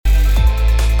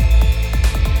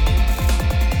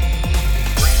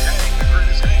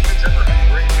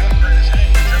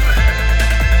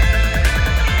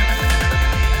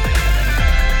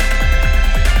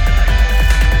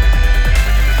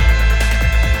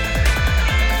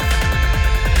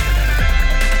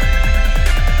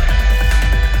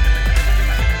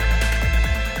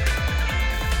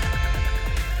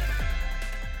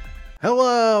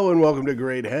welcome to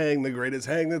Great Hang, the greatest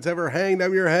hang that's ever hanged.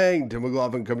 I'm your hang, Tim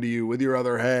McLaughlin, coming to you with your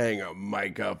other hang,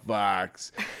 Micah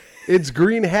Fox. It's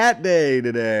Green Hat Day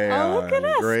today. Oh, look at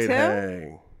us, Great Tim.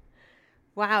 Hang.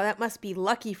 Wow, that must be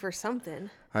lucky for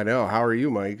something. I know. How are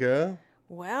you, Micah?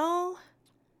 Well,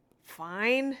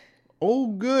 fine. Oh,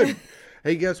 good.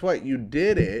 Hey, guess what? You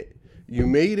did it. You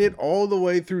made it all the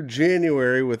way through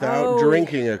January without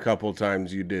drinking a couple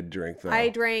times. You did drink, though.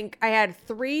 I had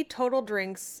 3 total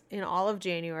drinks in all of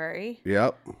January.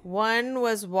 Yep. One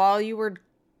was while you were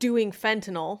doing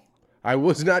fentanyl. I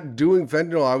was not doing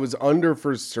fentanyl. I was under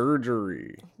for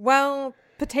surgery. Well,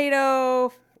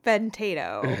 fentato.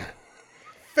 Fentanyl.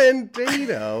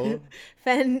 Fentanyl.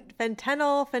 And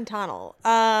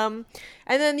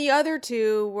then the other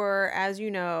 2 were, as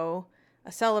you know,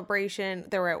 a celebration.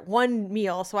 They were at one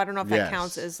meal, so I don't know if that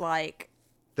counts as like...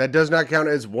 That does not count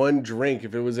as one drink.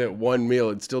 If it was at one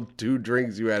meal, it's still 2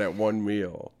 drinks you had at one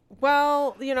meal.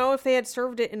 Well, you know, if they had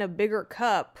served it in a bigger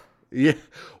cup... Yeah.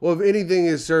 Well, if anything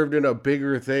is served in a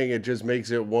bigger thing, it just makes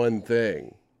it one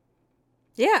thing.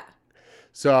 Yeah.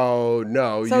 So,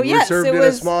 no, so, you were served in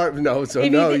a smaller... No, so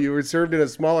no, you you were served in a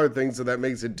smaller thing, so that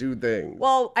makes it 2 things.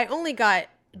 Well, I only got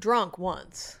drunk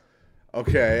once.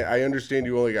 Okay, I understand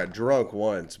you only got drunk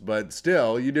once, but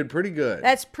still, you did pretty good.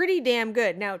 That's pretty damn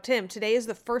good. Now, Tim, today is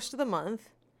the 1st of the month.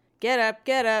 Get up,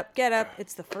 get up, get up.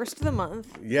 It's the 1st of the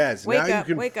month. Yes, wake now up,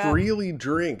 you can freely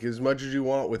drink as much as you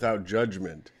want without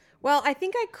judgment. Well, I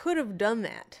think I could have done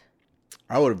that.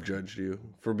 I would have judged you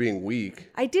for being weak.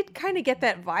 I did kind of get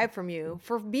that vibe from you.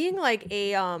 For being like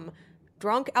a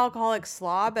drunk alcoholic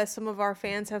slob, as some of our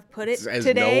fans have put it as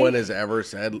today. No one has ever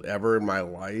said ever in my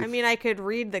life. I mean, I could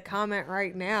read the comment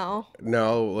right now.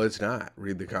 No, let's not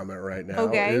read the comment right now.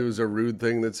 Okay. It was a rude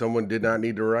thing that someone did not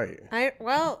need to write.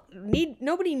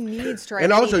 Nobody needs to write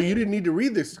And also, anything. you didn't need to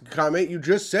read this comment. You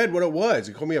just said what it was.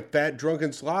 You called me a fat,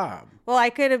 drunken slob. Well, I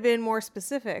could have been more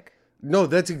specific. No,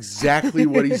 that's exactly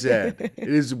what he said. It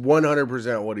is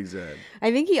 100% what he said.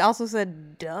 I think he also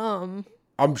said dumb.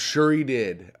 I'm sure he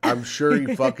did. I'm sure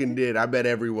he fucking did. I bet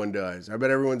everyone does. I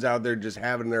bet everyone's out there just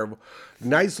having their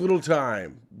nice little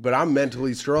time. But I'm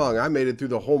mentally strong. I made it through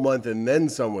the whole month and then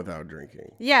some without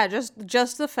drinking. Yeah, just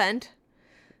the fentanyl.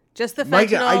 Just the fentanyl.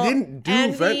 Micah, I didn't do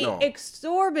and fentanyl. The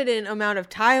exorbitant amount of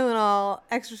Tylenol,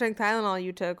 extra strength Tylenol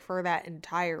you took for that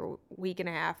entire week and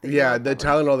a half. Yeah, the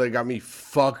Tylenol that got me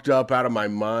fucked up out of my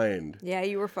mind. Yeah,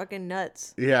 you were fucking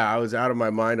nuts. Yeah, I was out of my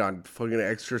mind on fucking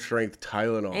extra strength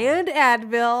Tylenol. And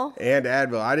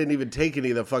Advil. I didn't even take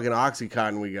any of the fucking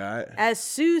Oxycontin we got. As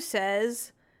Sue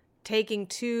says, taking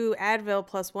 2 Advil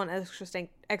plus 1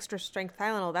 extra strength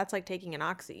Tylenol, that's like taking an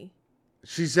Oxy.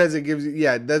 She says it gives you,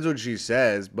 yeah, that's what she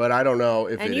says, but I don't know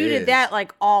if it is. And you did that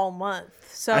like all month.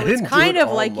 So it's kind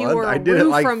of like you were Rue from Euphoria. I did it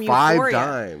like 5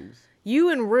 times.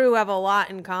 You and Rue have a lot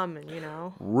in common, you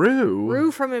know. Rue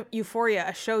from Euphoria,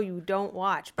 a show you don't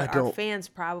watch, but our fans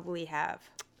probably have.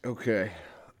 Okay.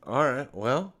 All right.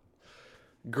 Well,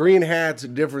 green hats,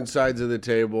 different sides of the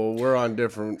table. We're on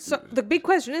different. So the big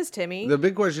question is, Timmy. The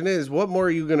big question is, what more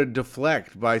are you going to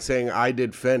deflect by saying I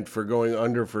did fent for going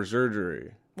under for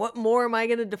surgery? What more am I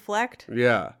going to deflect?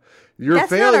 Yeah. Your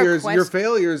failures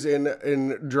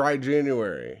in dry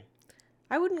January.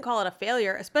 I wouldn't call it a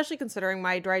failure, especially considering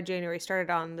my dry January started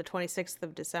on the 26th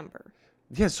of December.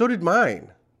 Yeah, so did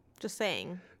mine. Just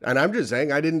saying. And I'm just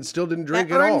saying I still didn't drink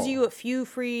at all. That earns you a few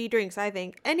free drinks, I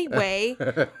think. Anyway,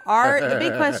 the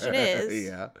big question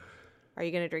is, are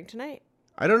you going to drink tonight?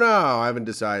 I don't know. I haven't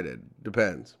decided.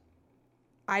 Depends.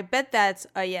 I bet that's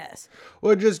a yes.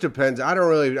 Well, it just depends. I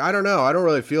don't know. I don't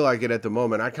really feel like it at the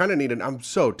moment. I kind of need I'm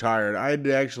so tired. I had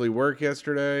to actually work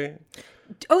yesterday.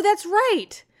 Oh, that's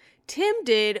right. Tim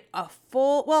did a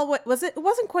full, well, what was it? It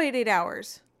wasn't quite 8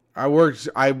 hours. I worked,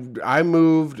 I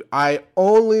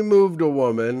only moved a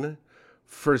woman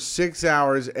for 6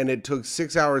 hours, and it took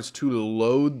 6 hours to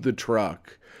load the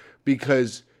truck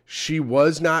because she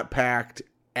was not packed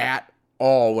at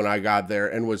all when I got there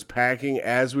and was packing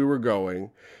as we were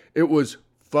going. It was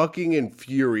fucking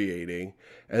infuriating.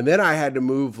 And then I had to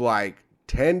move like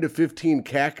 10 to 15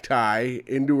 cacti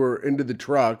into the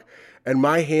truck, and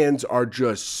my hands are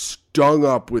just stung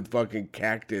up with fucking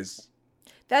cactus.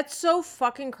 That's so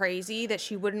fucking crazy that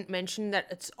she wouldn't mention that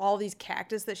it's all these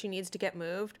cactus that she needs to get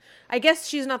moved. I guess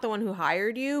she's not the one who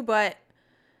hired you, but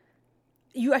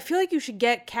I feel like you should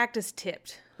get cactus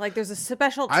tipped. Like there's a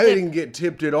special tip. I didn't get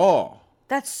tipped at all.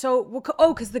 That's so...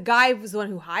 because the guy was the one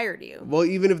who hired you. Well,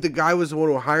 even if the guy was the one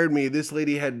who hired me, this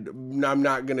lady had "I'm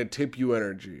not going to tip you"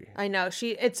 energy. I know.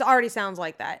 It already sounds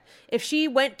like that. If she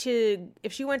went to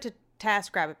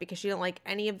TaskRabbit because she didn't like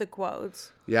any of the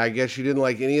quotes. Yeah, I guess she didn't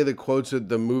like any of the quotes that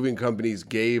the moving companies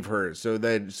gave her.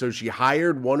 So she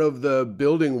hired one of the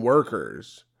building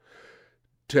workers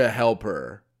to help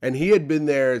her. And he had been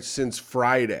there since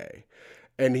Friday.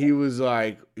 And he was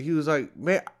like,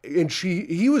 man, and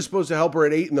he was supposed to help her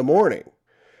at 8 a.m.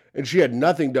 And she had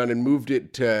nothing done and moved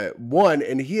it to 1,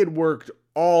 and he had worked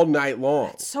all night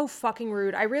long. It's so fucking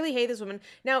rude. I really hate this woman.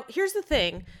 Now, here's the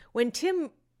thing. When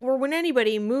Tim or when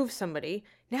anybody moves somebody,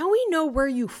 now we know where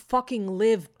you fucking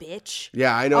live, bitch.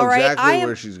 Yeah, I know exactly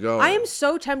where she's going. I am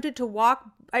so tempted to walk.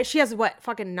 She has what,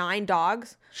 fucking 9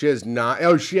 dogs? She has 9.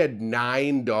 Oh, she had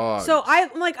 9 dogs. So I'm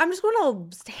just going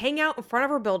to hang out in front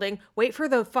of her building, wait for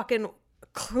the fucking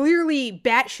clearly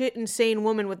batshit insane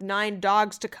woman with 9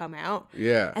 dogs to come out.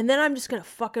 Yeah. And then I'm just going to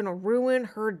fucking ruin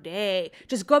her day.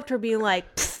 Just go up to her being like,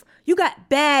 you got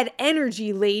bad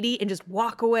energy, lady, and just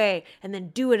walk away and then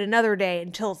do it another day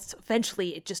until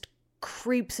eventually it just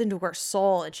creeps into her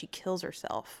soul and she kills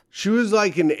herself. She was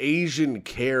like an Asian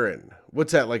Karen.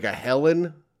 What's that, like a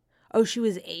Helen? Oh, she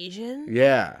was Asian?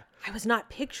 Yeah. I was not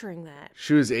picturing that.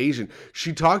 She was Asian.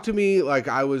 She talked to me like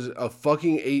I was a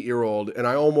fucking 8-year-old, and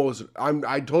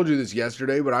I told you this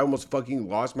yesterday, but I almost fucking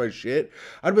lost my shit.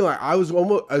 I'd be like, I was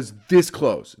this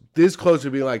close to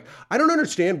being like, I don't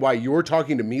understand why you're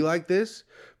talking to me like this,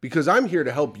 because I'm here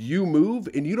to help you move,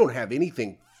 and you don't have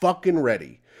anything fucking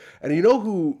ready. And you know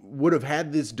who would have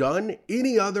had this done?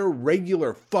 Any other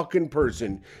regular fucking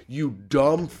person, you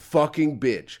dumb fucking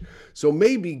bitch. So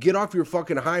maybe get off your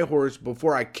fucking high horse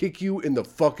before I kick you in the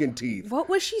fucking teeth. What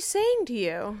was she saying to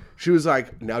you? She was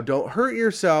like, now don't hurt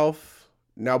yourself.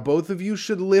 Now both of you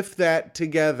should lift that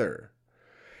together.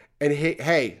 And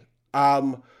hey,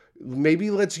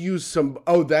 maybe let's use some,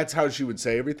 that's how she would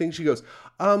say everything. She goes,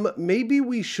 maybe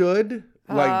we should.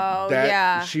 Like that,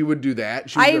 yeah. She would do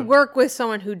that. I work with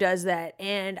someone who does that,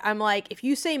 and I'm like, if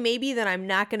you say maybe, then I'm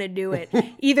not gonna do it.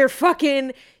 Either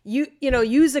fucking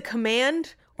use a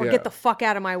command or get the fuck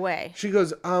out of my way. She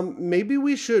goes, maybe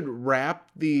we should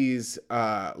wrap these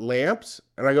lamps,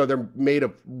 and I go, they're made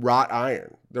of wrought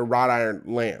iron. They're wrought iron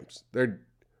lamps.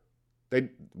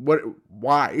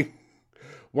 Why?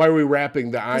 Why are we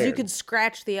wrapping the iron? Because you could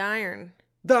scratch the iron.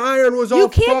 The iron was all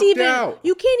fucked out.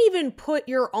 You can't even put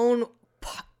your own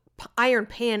iron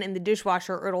pan in the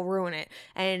dishwasher or it'll ruin it.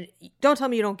 And don't tell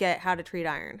me you don't get how to treat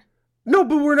iron. No,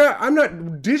 but I'm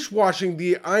not dishwashing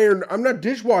the iron. I'm not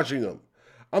dishwashing them.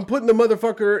 I'm putting the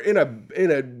motherfucker in a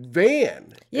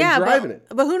van and driving it.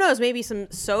 But who knows? Maybe some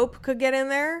soap could get in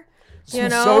there.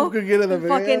 Soap could get in the van.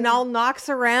 Fucking all knocks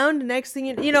around. Next thing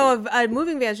a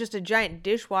moving van is just a giant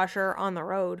dishwasher on the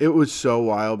road. It was so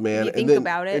wild, man. If you think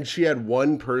about it. And she had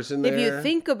one person there. If you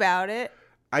think about it.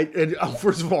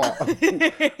 First of all,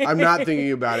 I'm not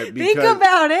thinking about it because... Think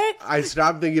about it! I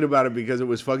stopped thinking about it because it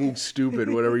was fucking stupid,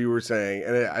 whatever you were saying.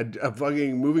 And a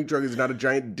fucking moving truck is not a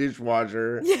giant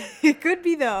dishwasher. It could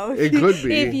be, though. It could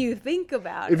be. If you think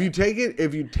about it.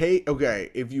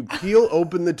 If you peel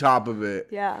open the top of it...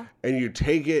 Yeah. And you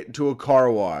take it to a car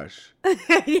wash...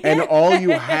 And all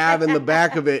you have in the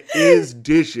back of it is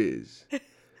dishes...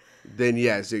 Then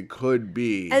yes, it could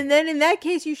be. And then in that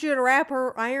case, you should wrap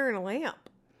her iron lamp.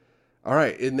 All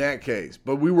right, in that case.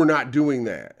 But we were not doing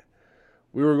that.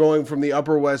 We were going from the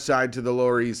Upper West Side to the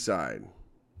Lower East Side.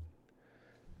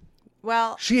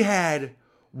 Well... She had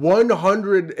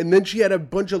 100, and then she had a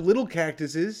bunch of little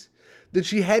cactuses that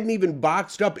she hadn't even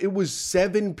boxed up. It was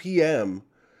 7 p.m.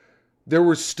 There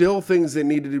were still things that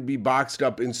needed to be boxed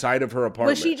up inside of her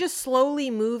apartment. Was she just slowly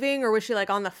moving, or was she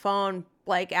like on the phone,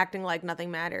 like acting like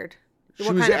nothing mattered?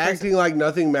 She was acting like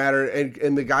nothing mattered,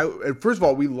 and the guy... First of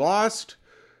all, we lost...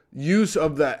 use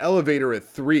of the elevator at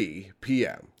 3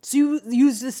 p.m. So you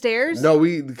used the stairs? No,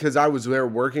 because I was there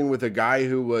working with a guy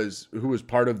who was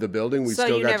part of the building. We so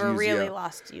still you got never to use really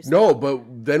lost use. No, but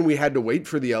then we had to wait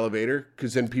for the elevator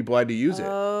because then people had to use it.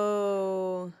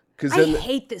 Oh, I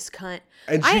hate this cunt.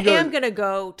 And I am gonna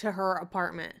go to her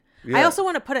apartment. Yeah. I also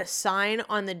want to put a sign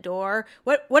on the door.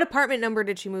 What apartment number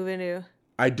did she move into?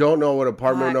 I don't know what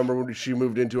apartment number she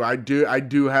moved into. I do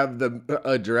have the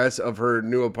address of her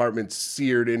new apartment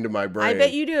seared into my brain. I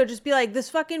bet you do. Just be like,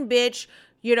 this fucking bitch,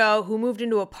 who moved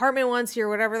into apartment once here,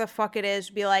 whatever the fuck it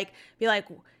is. Be like,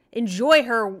 enjoy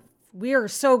her. We are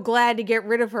so glad to get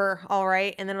rid of her. All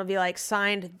right. And then it'll be like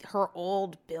signed her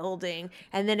old building.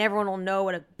 And then everyone will know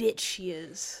what a bitch she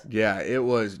is. Yeah, it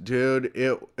was, dude.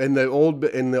 In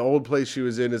the old place she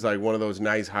was in is like one of those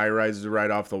nice high rises right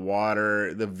off the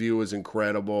water. The view was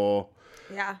incredible.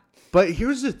 Yeah. But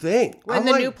here's the thing. When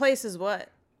the new place is what?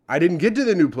 I didn't get to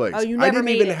the new place. Oh, you I never didn't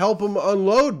made even it. help him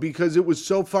unload because it was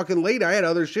so fucking late. I had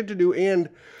other shit to do, and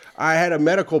I had a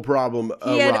medical problem.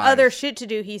 He had other shit to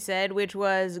do, he said, which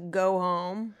was go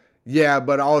home. Yeah,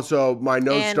 but also my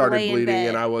nose And started lay in bleeding,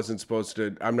 bed.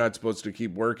 and I'm not supposed to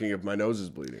keep working if my nose is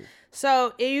bleeding.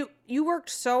 So you worked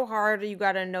so hard, you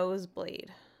got a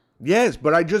nosebleed. Yes,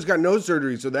 but I just got nose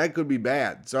surgery, so that could be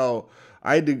bad. So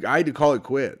I had to call it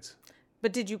quits.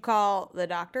 But did you call the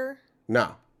doctor?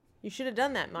 No. You should have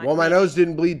done that, Mike. Well, my nose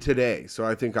didn't bleed today, so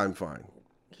I think I'm fine.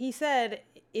 He said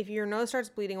if your nose starts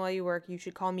bleeding while you work, you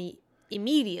should call me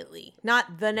immediately,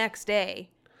 not the next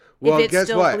day. Well, if it's guess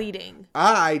still what? bleeding.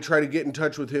 I try to get in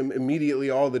touch with him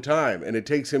immediately all the time, and it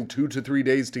takes him 2 to 3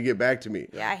 days to get back to me.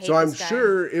 Yeah, I hate So I'm this guy.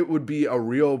 sure it would be a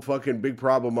real fucking big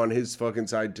problem on his fucking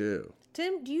side too.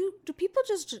 Tim, do people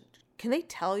just can they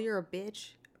tell you're a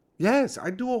bitch? Yes, I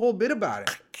do a whole bit about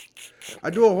it. I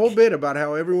do a whole bit about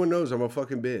how everyone knows I'm a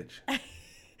fucking bitch.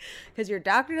 Because your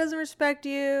doctor doesn't respect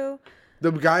you. The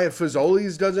guy at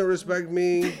Fazoli's doesn't respect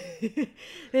me.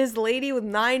 This lady with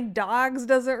 9 dogs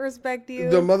doesn't respect you.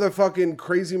 The motherfucking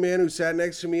crazy man who sat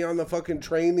next to me on the fucking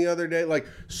train the other day, like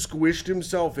squished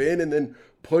himself in and then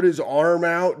put his arm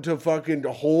out to fucking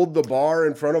hold the bar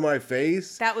in front of my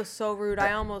face. That was so rude.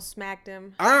 I almost smacked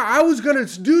him. I was going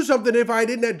to do something if I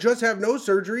didn't just have nose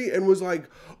surgery and was like,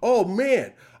 oh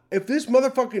man, if this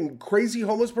motherfucking crazy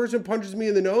homeless person punches me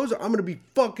in the nose, I'm going to be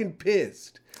fucking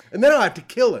pissed. And then I'll have to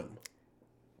kill him.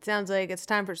 Sounds like it's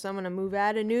time for someone to move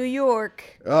out of New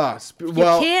York. Well, You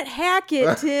can't hack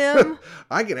it, Tim.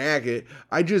 I can hack it.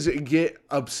 I just get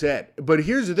upset. But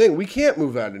here's the thing. We can't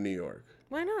move out of New York.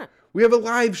 Why not? We have a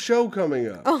live show coming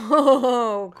up.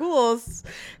 Oh, cool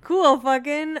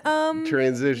fucking,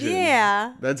 Transition.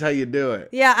 yeah. That's how you do it.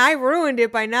 Yeah, I ruined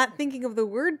it by not thinking of the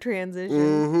word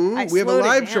transition. I We have a slowed it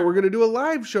live show. down. We're going to do a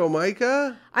live show,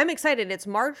 Micah. I'm excited. It's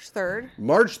March 3rd.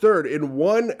 March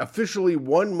 3rd, officially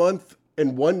 1 month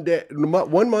and 1 day,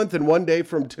 1 month and 1 day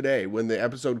from today when the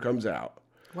episode comes out.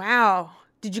 Wow.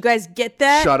 Did you guys get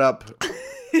that? Shut up.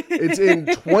 It's in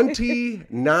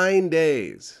 29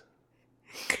 days.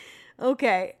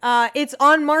 Okay. It's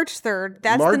on March 3rd.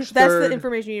 That's March that's 3rd. the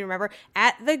information you need to remember.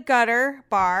 At the Gutter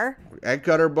Bar At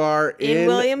Gutter Bar in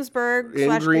Williamsburg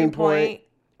in / Greenpoint.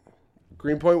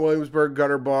 Greenpoint, Williamsburg,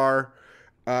 Gutter Bar.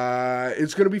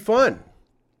 It's going to be fun.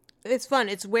 It's fun.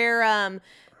 It's where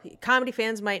comedy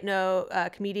fans might know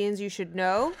comedians you should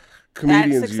know.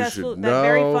 Comedians that successful, you should that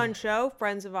very know. fun show,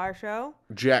 friends of our show.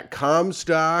 Jack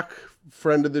Comstock,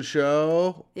 friend of the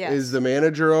show, Yes. is the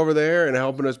manager over there and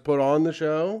helping us put on the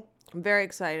show. I'm very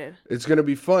excited. It's going to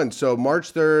be fun. So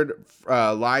March 3rd,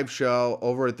 live show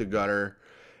over at the Gutter.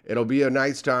 It'll be a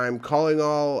nice time. Calling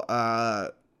all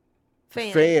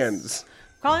fans.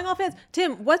 Calling all fans.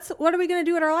 Tim, what are we gonna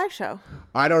do at our live show?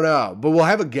 I don't know, but we'll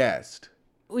have a guest.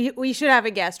 We should have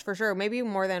a guest for sure. Maybe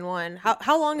more than one.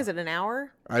 How long is it? An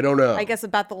hour? I don't know. I guess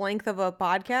about the length of a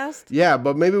podcast. Yeah,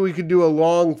 but maybe we could do a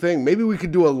long thing. Maybe we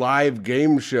could do a live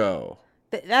game show.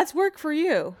 That's work for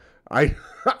you. I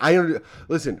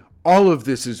listen. All of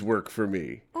this is work for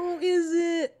me. Oh, is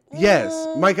it? Yes,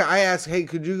 Oh. Micah. I asked, hey,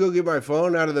 could you go get my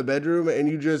phone out of the bedroom? And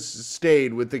you just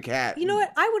stayed with the cat. You know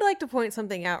what? I would like to point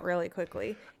something out really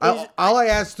quickly. All I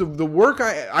asked the work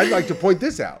I'd like to point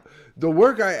this out. The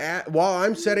work while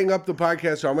I'm setting up the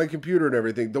podcast on my computer and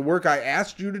everything, the work I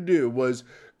asked you to do was,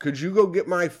 could you go get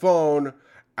my phone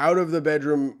out of the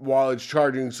bedroom while it's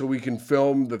charging so we can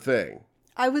film the thing?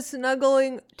 I was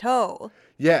snuggling Toe.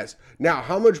 Yes. Now,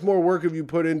 how much more work have you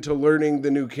put into learning the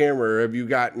new camera? Or have you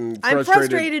gotten frustrated? I'm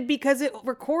frustrated because it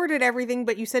recorded everything,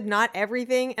 but you said not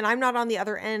everything, and I'm not on the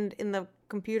other end in the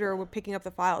computer with picking up the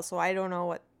files, so I don't know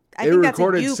what. I think that's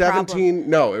a you problem.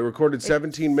 No, it recorded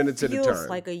 17 minutes at a Feels time.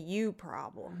 like a you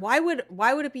problem. Why would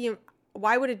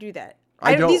it do that?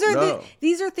 I don't know.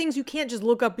 These are things you can't just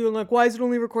look up and like, why is it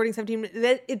only recording 17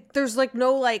 minutes? There's like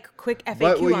no like quick FAQ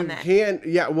But on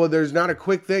that. there's not a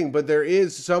quick thing, but there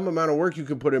is some amount of work you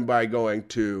can put in by going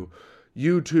to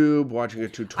YouTube, watching a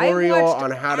tutorial on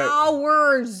how to.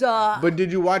 Hours. But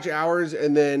did you watch hours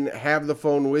and then have the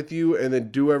phone with you and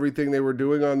then do everything they were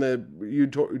doing on the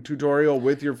tutorial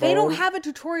with your phone? They don't have a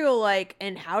tutorial like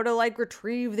and how to like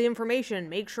retrieve the information,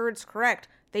 make sure it's correct.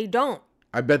 They don't.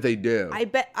 I bet they do. I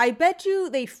bet you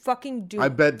they fucking do. I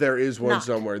bet there is one Not.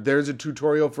 somewhere. There's a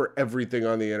tutorial for everything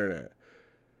on the internet.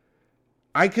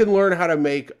 I can learn how to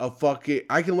make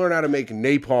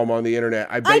napalm on the internet.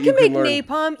 I bet I you can make learn.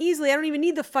 napalm easily. I don't even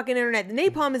need the fucking internet. The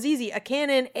napalm is easy. A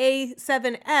Canon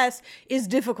A7S is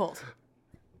difficult.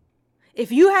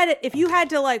 If you had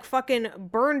to like fucking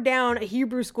burn down a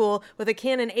Hebrew school with a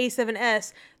Canon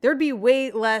A7S, there'd be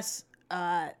way less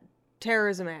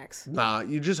terrorism acts. Nah,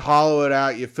 you just hollow it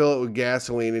out, you fill it with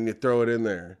gasoline, and you throw it in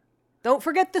there. Don't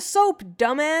forget the soap,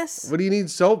 dumbass. What do you need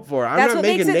soap for? I'm not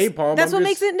making napalm. That's what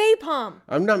makes it napalm.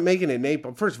 I'm not making it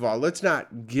napalm. First of all, let's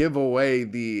not give away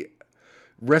the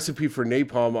recipe for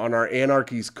napalm on our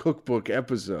Anarchy's Cookbook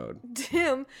episode.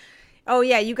 Tim. Oh,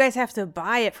 yeah, you guys have to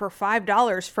buy it for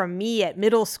 $5 from me at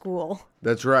middle school.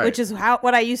 That's right. Which is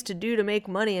what I used to do to make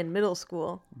money in middle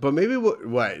school. But maybe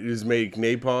what is make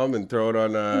napalm and throw it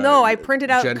on No, I printed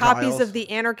out Gentiles? copies of the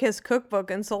Anarchist Cookbook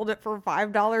and sold it for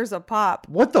 $5 a pop.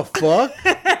 What the fuck?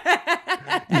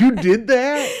 You did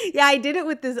that? Yeah, I did it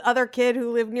with this other kid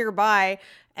who lived nearby,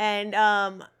 and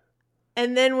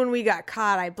then when we got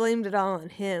caught, I blamed it all on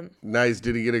him. Nice.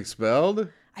 Did he get expelled?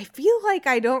 I feel like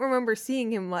I don't remember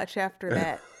seeing him much after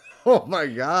that. Oh my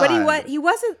god! But he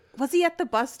wasn't. Was he at the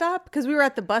bus stop? Because we were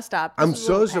at the bus stop. I'm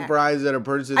so surprised that a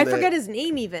person. I forget his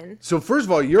name even. So first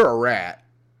of all, you're a rat.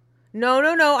 No.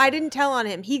 I didn't tell on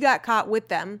him. He got caught with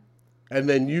them. And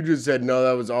then you just said no,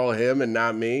 that was all him and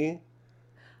not me.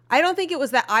 I don't think it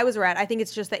was that I was a rat. I think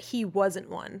it's just that he wasn't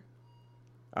one.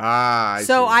 Ah. I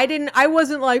so see. I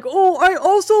wasn't like, oh, I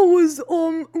also was,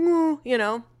 you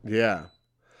know. Yeah.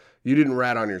 You didn't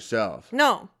rat on yourself.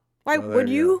 No. Why Well, would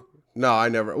you? No, I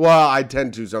never. Well, I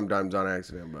tend to sometimes on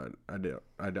accident, but I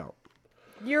don't.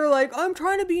 You're like, I'm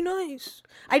trying to be nice.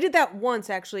 I did that once,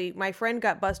 actually. My friend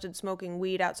got busted smoking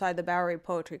weed outside the Bowery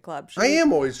Poetry Club. I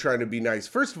am always trying to be nice.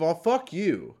 First of all, fuck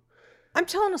you. I'm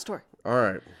telling a story. All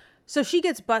right. So she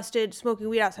gets busted smoking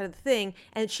weed outside of the thing,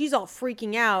 and she's all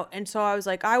freaking out. And so I was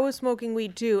like, I was smoking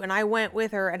weed too, and I went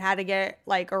with her and had to get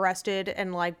like arrested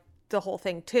and like the whole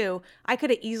thing too. I could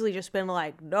have easily just been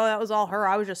like, no, that was all her.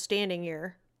 I was just standing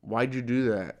here. Why'd you do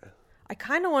that? I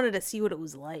kind of wanted to see what it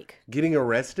was like. Getting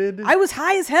arrested? I was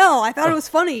high as hell. I thought it was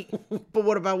funny. But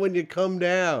what about when you come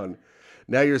down?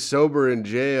 Now you're sober in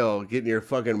jail, getting your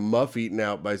fucking muff eaten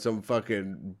out by some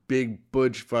fucking big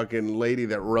butch fucking lady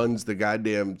that runs the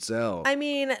goddamn cell. I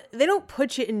mean, they don't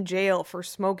put you in jail for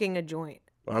smoking a joint.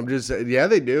 I'm just saying, yeah,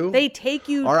 they do. They take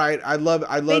you. All right, I'd love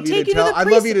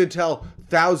you to tell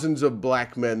thousands of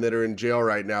black men that are in jail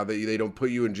right now that they don't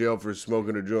put you in jail for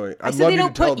smoking a joint. I'd love you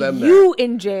to tell them that. They don't put you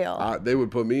in jail. They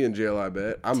would put me in jail, I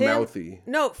bet. I'm Tim, mouthy.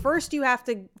 No, first you have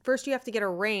to get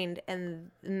arraigned, and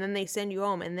then they send you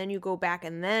home, and then you go back,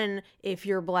 and then if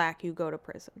you're black, you go to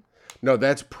prison. No,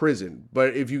 that's prison.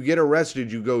 But if you get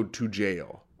arrested, you go to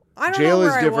jail. I don't jail know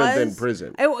where is different I was. than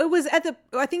prison. It was at the.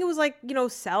 I think it was like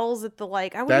cells at the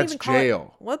like. I wouldn't That's even call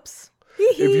jail. It, whoops.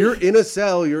 If you're in a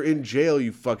cell, you're in jail.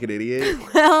 You fucking idiot.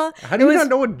 Well, how do you not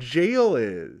know what jail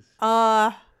is?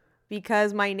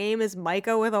 Because my name is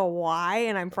Micah with a Y,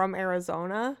 and I'm from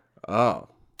Arizona. Oh.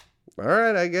 All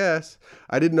right, I guess.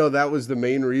 I didn't know that was the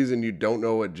main reason you don't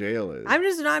know what jail is.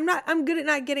 I'm good at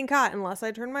not getting caught unless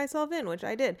I turn myself in, which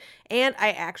I did. And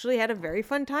I actually had a very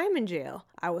fun time in jail.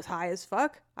 I was high as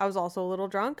fuck. I was also a little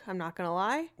drunk. I'm not going to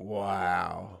lie.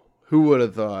 Wow. Who would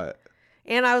have thought?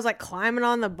 And I was like climbing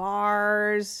on the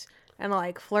bars and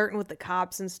like flirting with the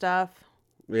cops and stuff.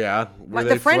 Yeah. Like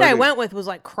the friend I went with was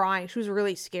like crying. She was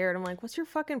really scared. I'm like, what's your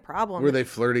fucking problem? Were they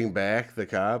flirting back, the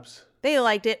cops? They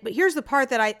liked it, but here's the part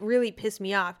that really pissed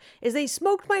me off, is they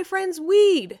smoked my friend's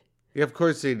weed. Yeah, of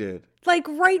course they did. Like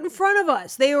right in front of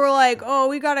us. They were like, oh,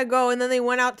 we gotta go. And then they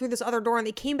went out through this other door and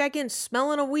they came back in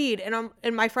smelling of weed. And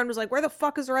my friend was like, where the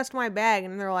fuck is the rest of my bag?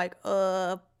 And they're like,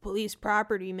 police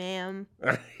property, ma'am.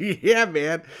 Yeah,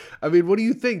 man. I mean, what do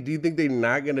you think? Do you think they're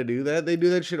not gonna do that? They do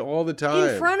that shit all the time.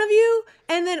 In front of you?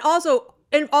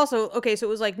 And also, okay, so it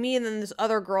was like me and then this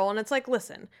other girl, and it's like,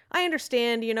 listen, I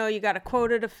understand, you got a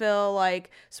quota to fill,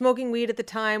 like, smoking weed at the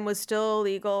time was still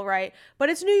illegal, right? But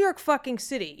it's New York fucking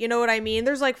City, you know what I mean?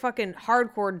 There's, like, fucking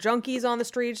hardcore junkies on the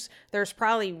streets, there's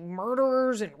probably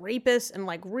murderers and rapists and,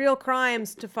 like, real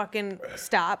crimes to fucking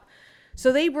stop.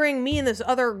 So they bring me and this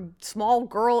other small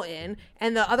girl in,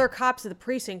 and the other cops at the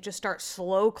precinct just start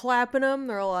slow clapping them.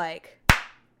 They're like,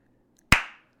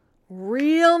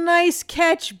 real nice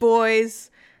catch,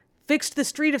 boys. Fixed the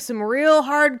street of some real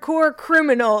hardcore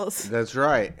criminals. That's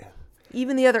right.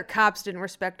 Even the other cops didn't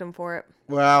respect him for it.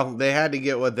 Well, they had to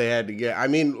get what they had to get. I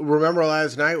mean, remember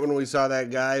last night when we saw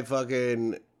that guy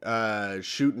fucking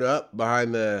shooting up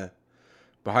behind the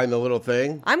little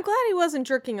thing? I'm glad he wasn't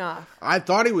jerking off. I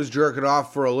thought he was jerking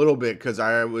off for a little bit because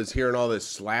I was hearing all this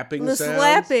slapping sounds.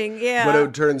 Slapping, yeah. But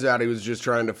it turns out he was just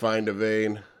trying to find a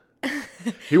vein.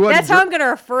 That's how I'm going to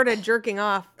refer to jerking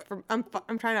off. I'm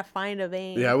trying to find a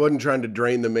vein. Yeah, I wasn't trying to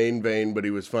drain the main vein, but he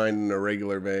was finding a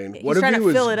regular vein. He's trying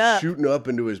to fill it up. Shooting up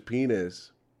into his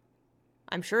penis?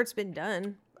 I'm sure it's been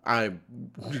done. I'm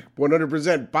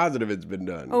 100% positive it's been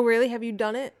done. Oh, really? Have you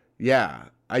done it? Yeah.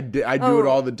 I do it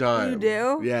all the time. You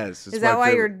do? Yes. Is that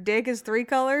why your dick is 3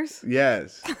 colors?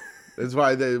 Yes. That's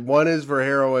why one is for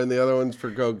heroin, the other one's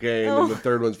for cocaine, and the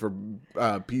third one's for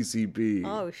PCP.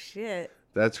 Oh, shit.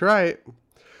 That's right.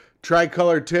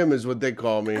 Tricolor Tim is what they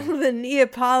call me. The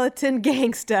Neapolitan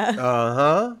gangsta.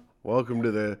 Uh-huh. Welcome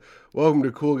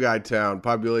to Cool Guy Town.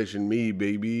 Population me,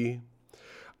 baby.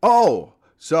 Oh,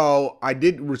 so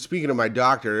we're speaking of my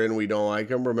doctor and we don't like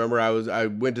him. Remember I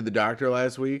went to the doctor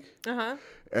last week? Uh-huh.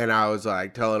 And I was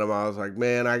like telling him, I was like,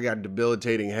 man, I got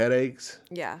debilitating headaches.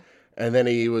 Yeah. And then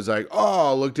he was like,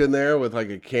 oh, looked in there with like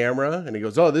a camera. And he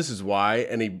goes, oh, this is why.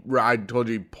 And I told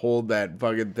you he pulled that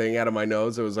fucking thing out of my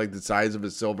nose. It was like the size of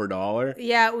a silver dollar.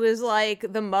 Yeah, it was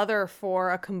like the mother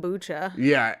for a kombucha.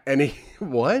 Yeah. And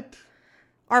what?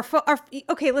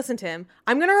 Okay, listen, Tim.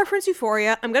 I'm going to reference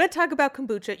Euphoria. I'm going to talk about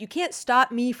kombucha. You can't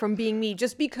stop me from being me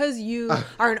just because you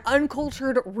are an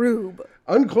uncultured rube.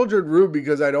 Uncultured rube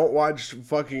because I don't watch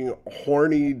fucking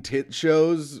horny tit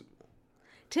shows.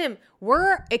 Tim,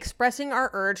 we're expressing our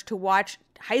urge to watch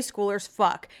high schoolers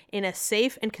fuck in a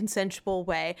safe and consensual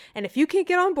way. And if you can't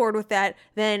get on board with that,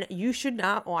 then you should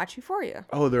not watch Euphoria.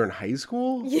 Oh, they're in high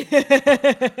school?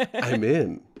 Yeah. I'm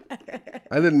in.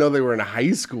 I didn't know they were in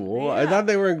high school. Yeah. I thought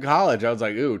they were in college. I was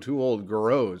like, ooh, too old,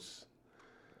 gross.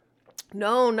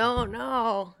 No.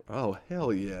 Oh,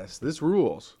 hell yes. This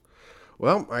rules.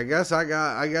 Well, I guess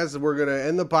we're going to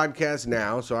end the podcast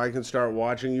now so I can start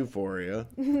watching Euphoria.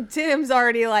 Tim's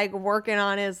already like working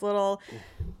on the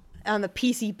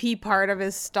PCP part of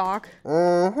his stock.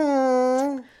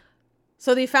 Uh-huh.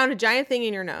 So they found a giant thing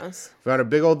in your nose. Found a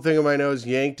big old thing in my nose,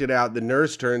 yanked it out. The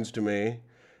nurse turns to me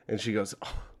and she goes,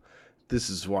 oh, this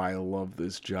is why I love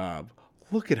this job.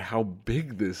 Look at how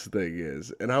big this thing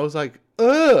is. And I was like,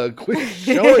 ugh, quit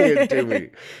showing it to me.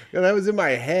 And that was in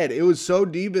my head. It was so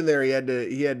deep in there. He had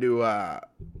to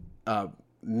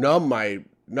numb my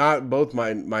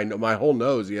whole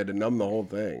nose. He had to numb the whole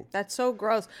thing. That's so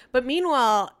gross. But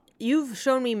meanwhile, you've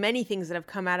shown me many things that have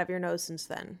come out of your nose since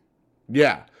then.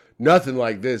 Yeah. Nothing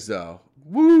like this though.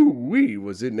 Woo-wee,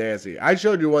 was it nasty. I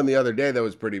showed you one the other day that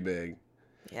was pretty big.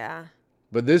 Yeah.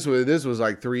 But this was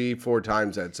like 3-4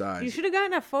 times that size. You should have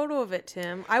gotten a photo of it,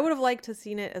 Tim. I would have liked to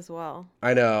seen it as well.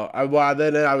 I know.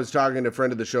 Then I was talking to a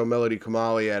friend of the show, Melody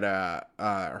Kamali, at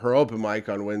her open mic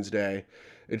on Wednesday.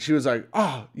 And she was like,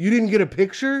 oh, you didn't get a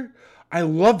picture? I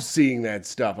love seeing that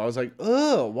stuff. I was like,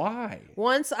 ugh, why?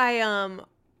 Once I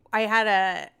had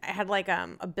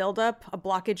a buildup, a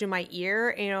blockage in my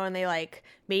ear, and they like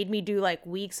made me do like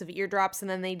weeks of eardrops, and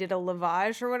then they did a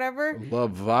lavage or whatever.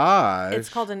 Lavage? It's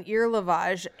called an ear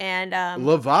lavage, and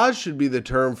lavage should be the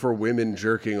term for women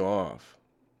jerking off.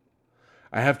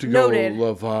 I have to go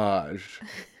lavage.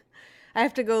 I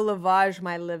have to go lavage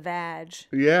my lavage.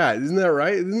 Yeah, isn't that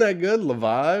right? Isn't that good,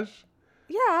 lavage?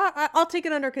 Yeah, I'll take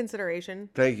it under consideration.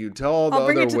 Thank you. Tell all the other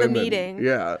women. I'll bring it to the meeting.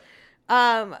 Yeah.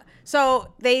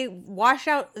 So they wash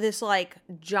out this like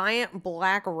giant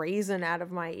black raisin out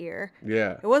of my ear.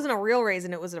 Yeah. It wasn't a real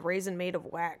raisin. It was a raisin made of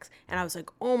wax. And I was like,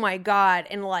 oh my God.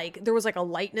 And like, there was like a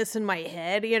lightness in my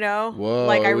head, Whoa.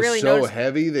 Like I it was really so noticed.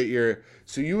 heavy that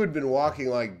so you had been walking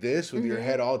like this with your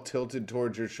head all tilted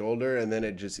towards your shoulder and then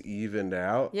it just evened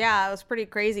out. Yeah, it was pretty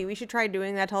crazy. We should try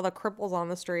doing that to all the cripples on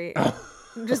the street.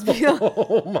 Just be like,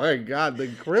 oh my God, the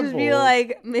cripples. Just be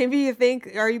like, maybe you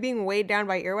think, are you being weighed down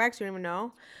by earwax? You don't even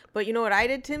know. But you know what I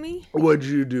did, Timmy? What'd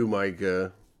you do,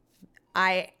 Micah?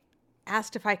 I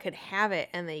asked if I could have it,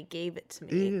 and they gave it to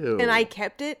me. Ew. And I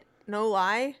kept it, no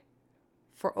lie,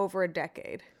 for over a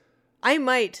decade. I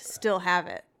might still have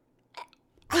it.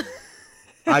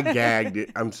 I gagged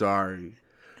it. I'm sorry.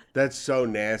 That's so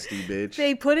nasty, bitch.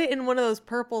 They put it in one of those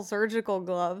purple surgical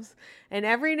gloves, and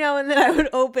every now and then I would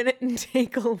open it and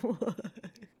take a look.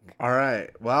 All right.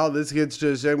 Well, this gets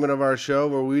to a segment of our show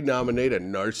where we nominate a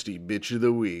Nasty Bitch of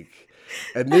the Week.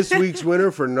 And this week's winner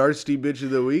for Nasty Bitch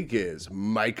of the Week is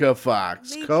Micah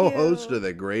Fox, Thank co-host you. of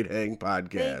the Great Hang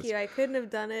Podcast. Thank you. I couldn't have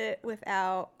done it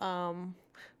without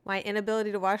my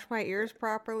inability to wash my ears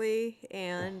properly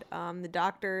and the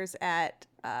doctors at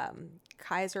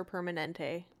Kaiser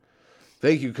Permanente.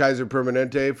 Thank you, Kaiser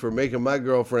Permanente, for making my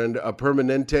girlfriend a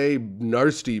Permanente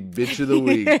Nasty Bitch of the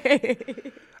Week.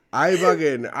 I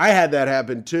had that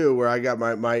happen too, where I got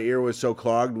my ear was so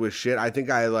clogged with shit. I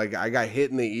think I got hit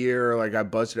in the ear, like I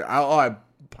busted. I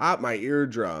popped my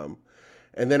eardrum,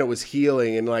 and then it was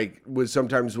healing. And like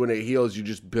sometimes when it heals, you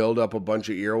just build up a bunch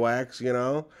of earwax,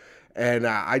 And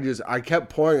I kept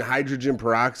pouring hydrogen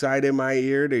peroxide in my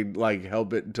ear to like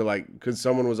help it to like, because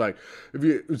someone was like,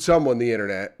 the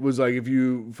internet was like, if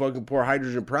you fucking pour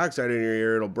hydrogen peroxide in your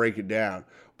ear, it'll break it down.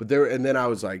 And then I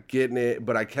was like getting it,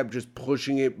 but I kept just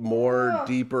pushing it more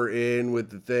deeper in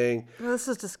with the thing. Well, this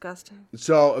is disgusting.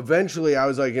 So eventually I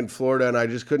was like in Florida and I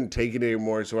just couldn't take it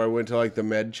anymore. So I went to like the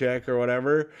med check or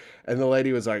whatever. And the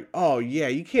lady was like, oh yeah,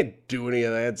 you can't do any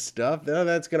of that stuff. No,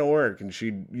 that's going to work. And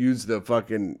she used the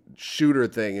fucking shooter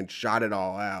thing and shot it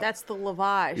all out. That's the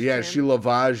lavage. Yeah, Jim. she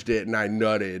lavaged it and I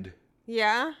nutted.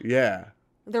 Yeah? Yeah.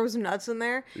 There was nuts in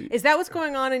there? Is that what's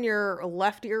going on in your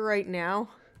left ear right now?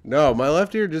 No, my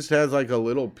left ear just has like a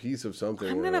little piece of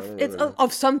something. It's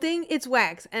of something. It's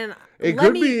wax, and It let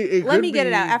could me be- let me get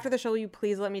it out after the show. Will you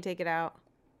please let me take it out?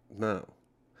 No.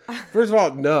 First of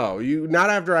all, no. You not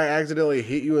after I accidentally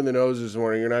hit you in the nose this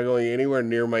morning. You're not going anywhere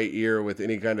near my ear with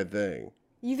any kind of thing.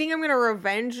 You think I'm gonna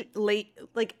revenge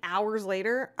hours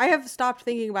later? I have stopped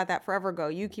thinking about that forever ago.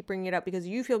 You keep bringing it up because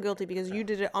you feel guilty because you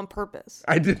did it on purpose.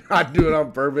 I did not do it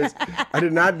on purpose. I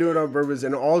did not do it on purpose.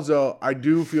 And also, I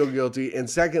do feel guilty. And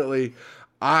secondly,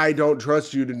 I don't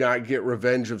trust you to not get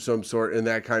revenge of some sort in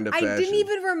that kind of fashion. I didn't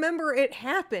even remember it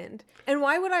happened. And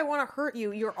why would I want to hurt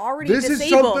you? You're already This is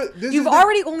disabled. something- You've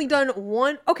already only done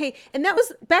one. Okay, and that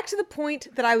was back to the point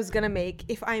that I was going to make,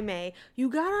 if I may. You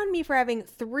got on me for having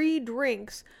 3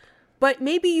 drinks, but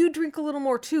maybe you drink a little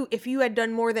more too if you had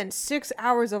done more than 6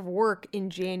 hours of work in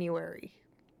January.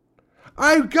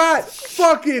 I got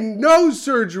fucking nose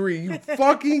surgery, you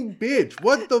fucking bitch.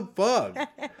 What the fuck?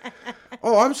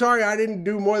 Oh, I'm sorry I didn't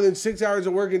do more than 6 hours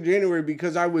of work in January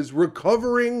because I was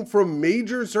recovering from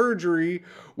major surgery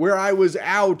where I was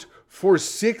out for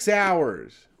 6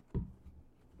 hours.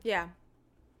 Yeah.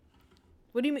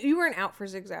 What do you mean? You weren't out for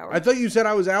 6 hours. I thought you said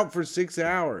I was out for 6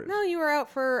 hours. No, you were out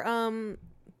for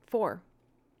 4.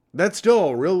 That's still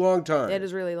a real long time. It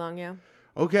is really long, yeah.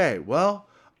 Okay, well,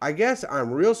 I guess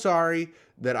I'm real sorry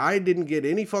that I didn't get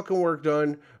any fucking work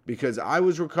done because I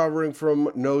was recovering from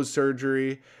nose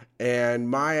surgery and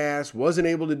my ass wasn't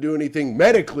able to do anything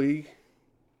medically.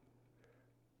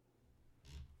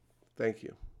 Thank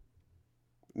you.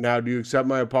 Now, do you accept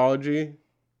my apology?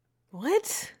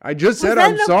 What? I just said that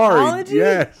I'm an sorry. apology?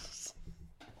 Yes.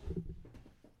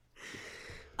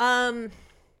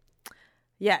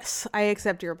 Yes, I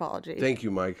accept your apology. Thank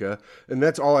you, Micah. And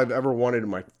that's all I've ever wanted in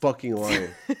my fucking life.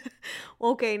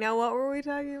 Okay, now what were we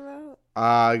talking about?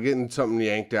 Getting something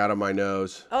yanked out of my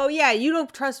nose. Oh yeah, you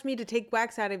don't trust me to take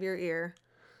wax out of your ear.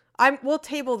 We'll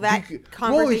table that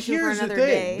conversation for another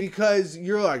day. Because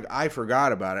you're like, I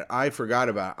forgot about it. I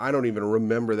don't even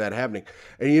remember that happening.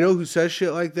 And you know who says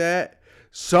shit like that?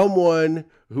 Someone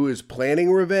who is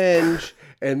planning revenge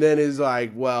and then is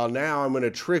like, well, now I'm going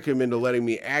to trick him into letting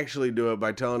me actually do it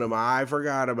by telling him I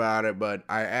forgot about it, but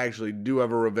I actually do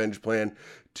have a revenge plan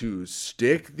to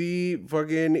stick the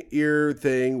fucking ear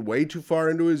thing way too far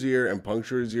into his ear and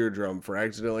puncture his eardrum for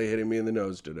accidentally hitting me in the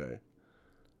nose today.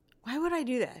 Why would I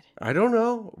do that? I don't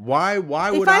know. Why would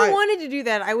I? If I wanted to do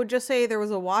that, I would just say there was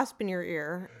a wasp in your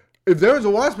ear. If there was a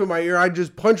wasp in my ear, I'd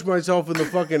just punch myself in the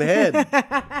fucking head.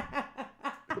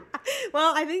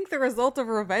 Well, I think the result of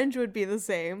revenge would be the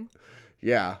same.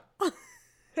 Yeah.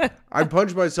 I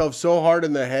punch myself so hard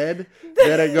in the head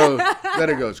that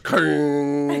it goes,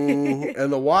 "Kring,"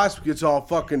 and the wasp gets all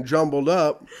fucking jumbled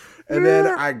up. And then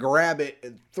I grab it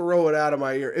and throw it out of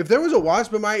my ear. If there was a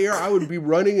wasp in my ear, I would be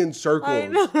running in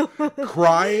circles,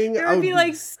 crying. There would be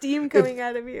like steam coming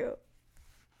out of you.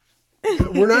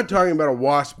 We're not talking about a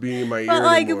wasp being in my ear But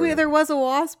like anymore. if there was a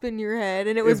wasp in your head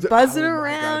and it was buzzing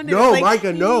around. No, it was like,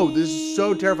 Micah, no. This is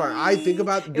so terrifying. I think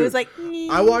about it was like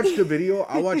I watched a video.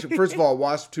 First of all, a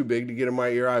wasp too big to get in my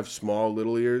ear. I have small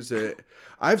little ears.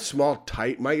 I have small,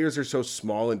 tight. My ears are so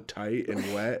small and tight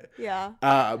and wet. Yeah.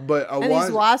 But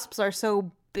these wasps are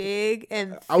so big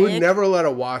and thick. I would never let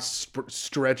a wasp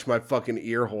stretch my fucking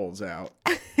ear holes out.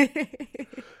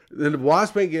 The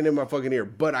wasp ain't getting in my fucking ear,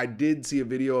 but I did see a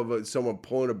video of someone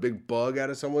pulling a big bug out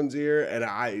of someone's ear, and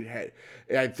I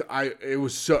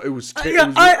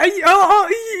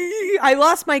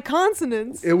lost my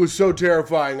consonants. It was so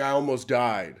terrifying. I almost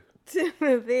died.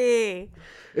 Timothy.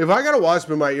 If I got a wasp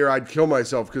in my ear, I'd kill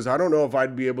myself because I don't know if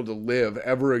I'd be able to live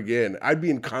ever again. I'd be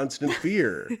in constant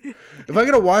fear. If I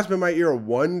got a wasp in my ear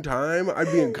one time,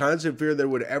 I'd be in constant fear that it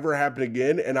would ever happen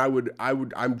again, and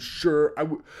I'm sure I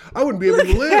wouldn't be able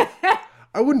to live.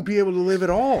 I wouldn't be able to live at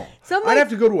all. I'd have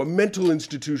to go to a mental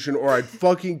institution or I'd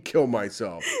fucking kill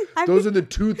myself. Those are the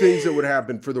two things that would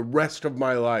happen for the rest of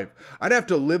my life. I'd have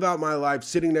to live out my life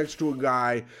sitting next to a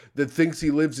guy that thinks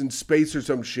he lives in space or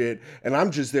some shit, and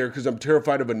I'm just there because I'm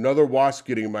terrified of another wasp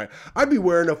getting in my... I'd be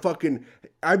wearing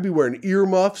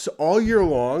earmuffs all year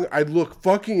long. I'd look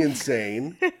fucking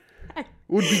insane.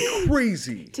 would be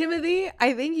crazy. Timothy,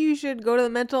 I think you should go to the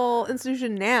mental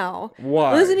institution now.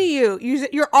 Why? Listen to you.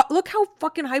 You're look how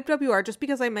fucking hyped up you are just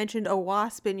because I mentioned a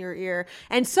wasp in your ear.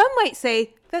 And some might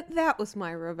say that was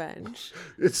my revenge.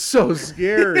 It's so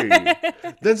scary.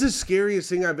 That's the scariest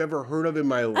thing I've ever heard of in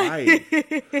my life.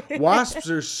 Wasps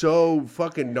are so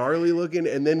fucking gnarly looking,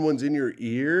 and then one's in your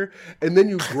ear, and then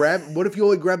you grab, what if you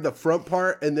only grab the front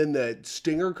part, and then the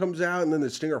stinger comes out, and then the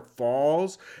stinger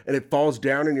falls, and it falls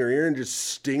down in your ear and just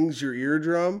stings your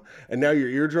eardrum, and now your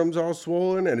eardrum's all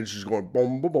swollen, and it's just going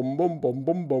boom, boom, boom, boom, boom,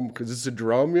 boom, boom, because it's a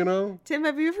drum, you know? Tim,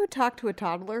 have you ever talked to a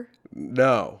toddler?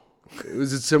 No.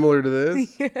 Was it similar to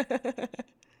this?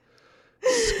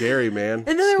 Scary, man. And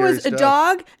then there was a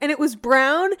dog, and it was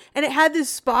brown, and it had this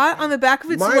spot on the back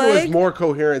of its leg. Mine was more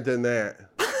coherent than that.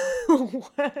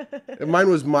 Mine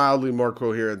was mildly more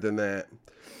coherent than that.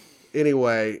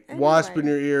 Anyway, wasp in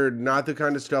your ear, not the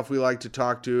kind of stuff we like to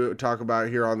talk about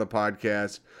here on the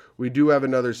podcast. We do have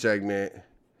another segment,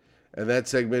 and that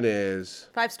segment is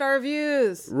 5-star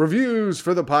reviews. Reviews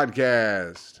for the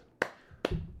podcast.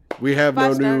 We have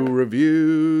no 5-star. new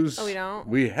reviews. Oh, we don't?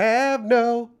 We have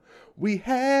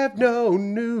no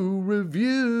new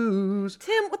reviews.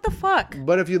 Tim, what the fuck?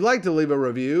 But if you'd like to leave a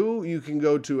review, you can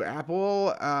go to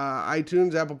Apple,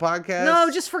 iTunes, Apple Podcasts.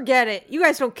 No, just forget it. You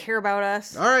guys don't care about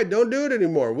us. All right, don't do it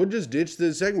anymore. We'll just ditch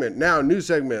this segment. Now, new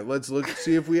segment. Let's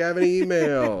see if we have any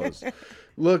emails.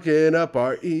 Looking up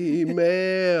our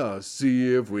emails,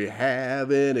 see if we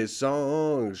have any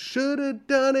songs. Should have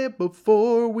done it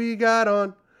before we got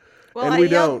on. Well, and we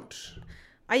don't.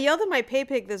 I yelled at my pay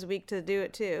pig this week to do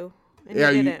it too. And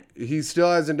Yeah, he didn't. he still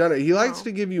hasn't done it. He likes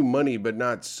to give you money, but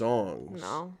not songs.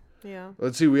 No. Yeah.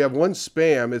 Let's see. We have one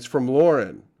spam. It's from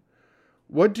Lauren.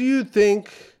 What do you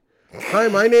think? Hi,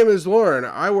 my name is Lauren.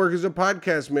 I work as a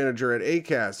podcast manager at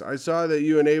Acast. I saw that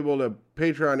you enabled a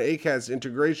Patreon Acast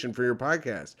integration for your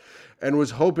podcast and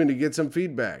was hoping to get some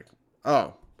feedback.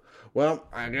 Oh, well,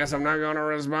 I guess I'm not going to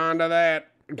respond to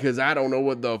that because I don't know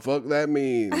what the fuck that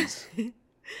means.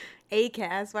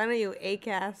 Acast. Why don't you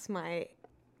Acast my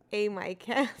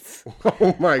cast?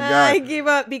 Oh my God. I gave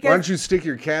up Why because don't you stick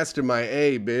your cast in my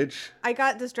A, bitch? I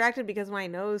got distracted because my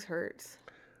nose hurts.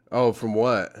 Oh, from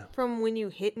what? From when you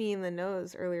hit me in the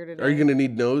nose earlier today. Are you going to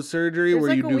need nose surgery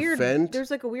where you do Fent?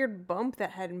 There's like a weird bump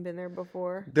that hadn't been there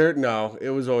before. No,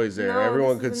 it was always there. No,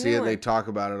 Everyone this is could a see new it and they one. talk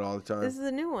about it all the time. This is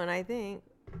a new one, I think.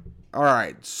 All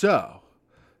right, so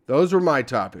those were my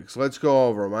topics. Let's go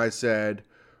over them. I said,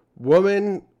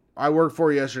 woman I worked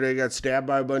for yesterday got stabbed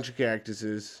by a bunch of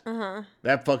cactuses. Uh-huh.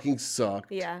 That fucking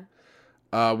sucked. Yeah.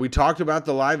 We talked about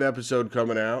the live episode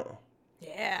coming out.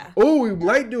 Yeah. Oh, we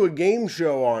might do a game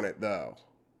show on it though.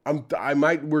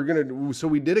 So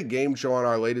we did a game show on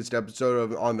our latest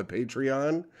episode on the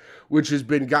Patreon, which has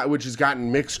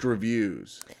gotten mixed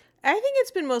reviews. I think it's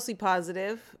been mostly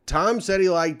positive. Tom said he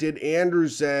liked it. Andrew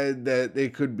said that they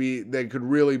could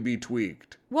really be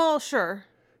tweaked. Well, sure.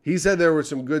 He said there was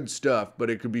some good stuff, but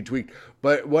it could be tweaked.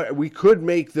 But what we could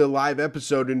make the live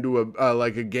episode into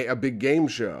a big game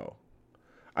show.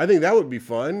 I think that would be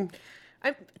fun.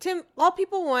 Tim, all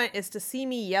people want is to see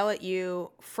me yell at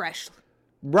you fresh,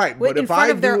 Right, but in if front I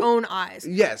of their own eyes.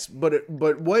 Yes, but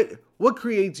what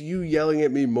creates you yelling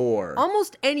at me more?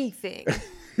 Almost anything.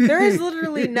 There is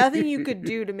literally nothing you could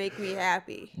do to make me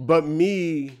happy. But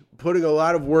me putting a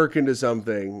lot of work into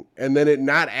something and then it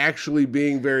not actually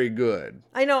being very good.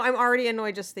 I know, I'm already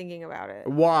annoyed just thinking about it.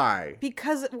 Why?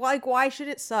 Because, why should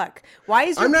it suck? Why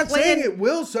is your I'm not plan, saying it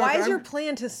will suck. Why is your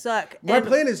plan to suck? My And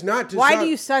plan is not to why suck. do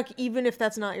you suck even if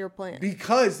that's not your plan?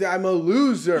 Because I'm a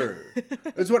loser.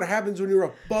 That's what happens when you're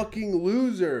a fucking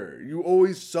loser. You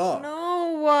always suck.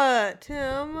 No,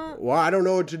 Tim? Well, I don't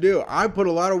know what to do. I put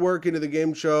a lot of work into the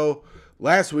game show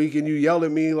last week, and you yelled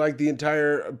at me like the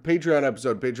entire Patreon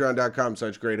episode,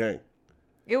 patreon.com/greathang.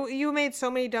 You made so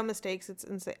many dumb mistakes. It's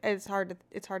insane. It's hard to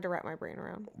wrap my brain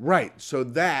around. Right. So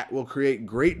that will create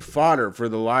great fodder for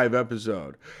the live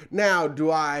episode. Now,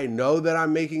 do I know that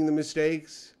I'm making the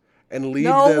mistakes and leave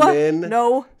them in?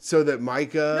 No. So that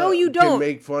Micah you can don't.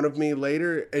 make fun of me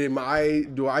later?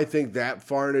 Do I think that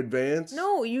far in advance?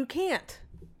 No, you can't.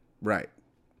 Right.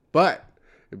 But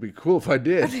it'd be cool if I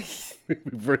did. It'd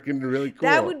be freaking really cool.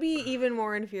 That would be even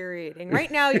more infuriating. Right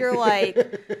now you're like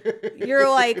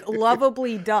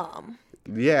lovably dumb.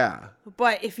 Yeah.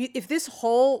 But if this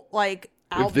whole like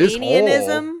If this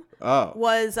Albanianism whole-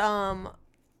 was a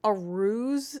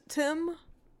ruse, Tim,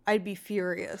 I'd be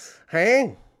furious.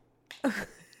 Hey?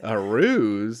 A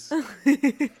ruse?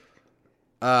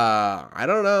 I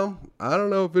don't know. I don't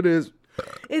know if it is.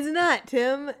 It's not,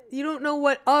 Tim. You don't know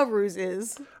what a ruse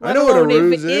is. I know what a let alone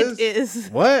ruse if is. It is.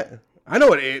 What? I know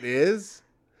what it is.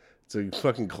 It's a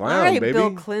fucking All clown, right, baby.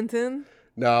 Bill Clinton.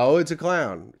 No, it's a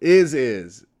clown. Is.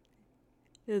 Is.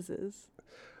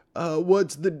 I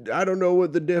don't know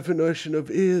what the definition of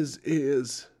is.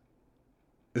 Is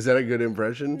that a good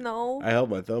impression? No. I held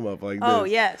my thumb up like this. Oh,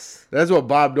 yes. That's what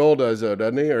Bob Dole does, though,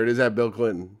 doesn't he? Or is that Bill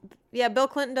Clinton? Yeah, Bill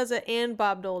Clinton does it and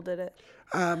Bob Dole did it.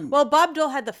 Um, Well, Bob Dole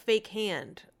had the fake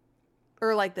hand.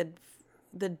 Or like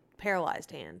the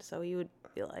paralyzed hand. So he would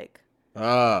be like...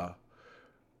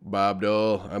 Bob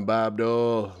Dole. I'm Bob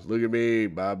Dole. Look at me,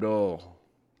 Bob Dole.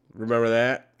 Remember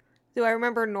that? Do I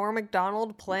remember Norm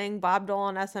Macdonald playing Bob Dole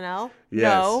on SNL? Yes.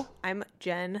 No, I'm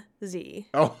Gen Z.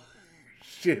 Oh,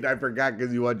 shit. I forgot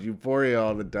because you watch Euphoria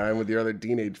all the time with your other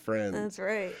teenage friends. That's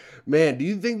right. Man, do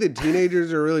you think that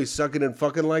teenagers are really sucking and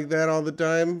fucking like that all the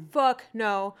time? Fuck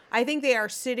no. I think they are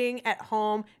sitting at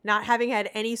home, not having had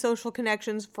any social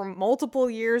connections for multiple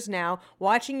years now,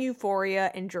 watching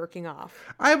Euphoria and jerking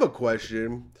off. I have a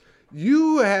question.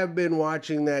 You have been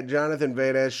watching that Jonathan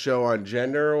Van Ness show on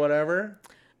gender or whatever?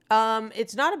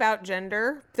 It's not about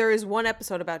gender. There is one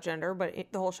episode about gender, but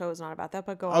the whole show is not about that.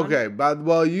 But go on. Okay, but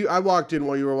I walked in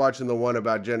while you were watching the one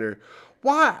about gender.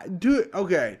 Why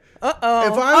okay? Wait,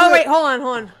 hold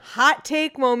on. Hot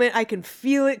take moment. I can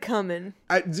feel it coming.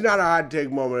 It's not a hot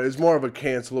take moment. It's more of a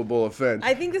cancelable offense.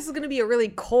 I think this is going to be a really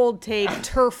cold take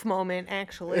turf moment,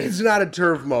 actually. It's not a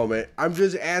turf moment. I'm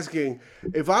just asking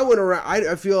if I went around.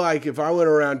 I feel like if I went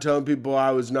around telling people I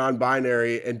was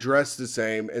non-binary and dressed the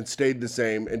same and stayed the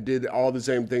same and did all the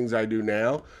same things I do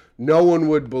now, no one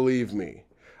would believe me.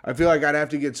 I feel like I'd have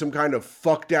to get some kind of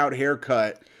fucked out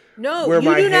haircut. No,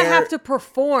 you do not have to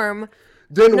perform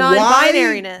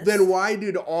non-binariness. Then why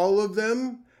did all of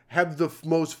them have the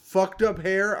most fucked up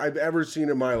hair I've ever seen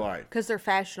in my life? Because they're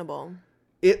fashionable.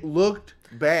 It looked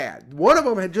bad. One of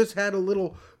them had just had a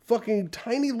little fucking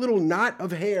tiny little knot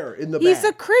of hair in the back. He's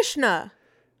a Krishna.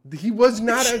 He was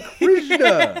not a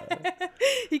Krishna.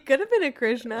 He could have been a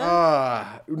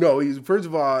Krishna. No, first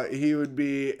of all, he would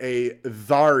be a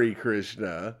Dhari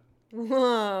Krishna.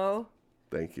 Whoa.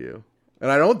 Thank you. And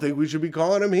I don't think we should be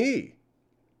calling him he.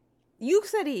 You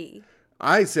said he.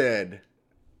 I said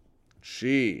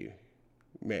she.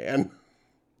 Man.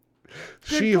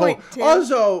 She-Hulk.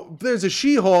 Also, there's a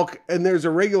She-Hulk and there's a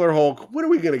regular Hulk. When are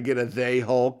we going to get a they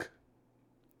Hulk?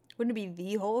 Wouldn't it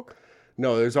be the Hulk?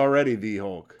 No, there's already the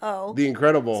Hulk. Oh. The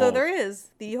Incredible Hulk. So there is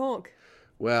the Hulk.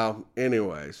 Well,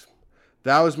 anyways.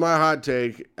 That was my hot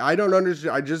take. I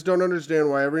just don't understand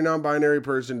why every non-binary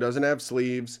person doesn't have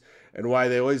sleeves and why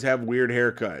they always have weird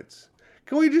haircuts.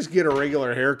 Can we just get a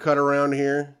regular haircut around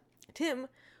here? Tim,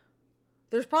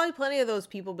 there's probably plenty of those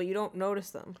people, but you don't notice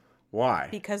them. Why?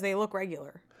 Because they look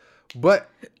regular. But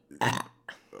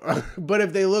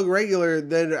if they look regular,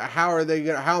 then how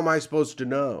am I supposed to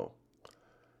know?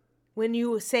 When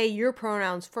you say your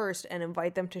pronouns first and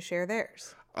invite them to share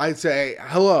theirs. I'd say,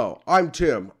 hello, I'm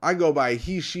Tim. I go by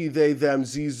he, she, they, them,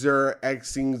 sie, zer,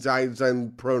 xing, sein,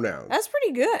 zen pronouns. That's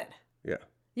pretty good. Yeah.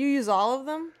 You use all of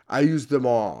them? I use them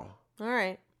all. All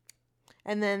right.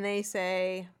 And then they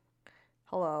say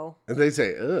hello. And they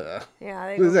say, ugh. Yeah,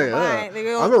 they They go, say, bye. ugh. They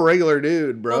go, I'm a regular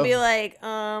dude, bro. they'll be like,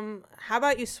 how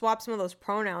about you swap some of those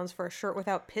pronouns for a shirt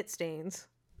without pit stains?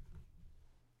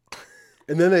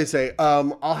 And then they say,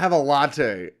 I'll have a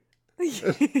latte.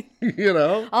 You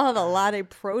know? I'll have a lot of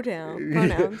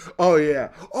pronouns. Oh, yeah.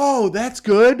 Oh, that's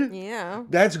good. Yeah.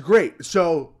 That's great.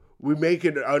 So we make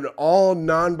it an all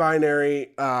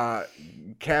non-binary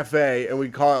cafe and we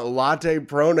call it Latte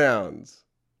Pronouns.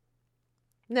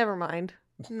 Never mind.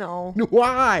 No.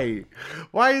 Why?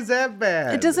 Why is that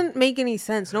bad? It doesn't make any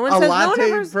sense. No one A says latte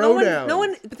pronouns. no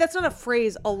one, but that's not a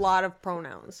phrase, a lot of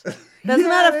pronouns. That's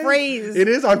not a phrase. It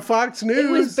is on Fox News. It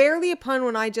was barely a pun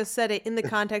when I just said it in the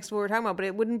context of what we're talking about, but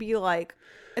it wouldn't be like,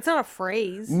 it's not a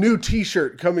phrase. New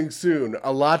t-shirt coming soon.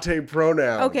 A latte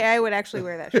pronoun. Okay, I would actually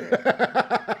wear that shirt.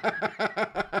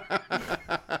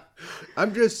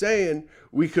 I'm just saying,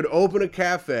 we could open a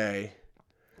cafe.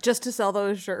 Just to sell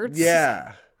those shirts?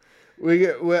 Yeah. We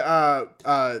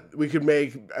could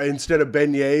make, instead of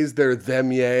beignets, they're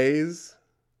them yays.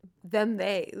 Them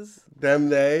theys. Them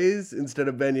theys instead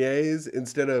of beignets.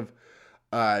 Instead of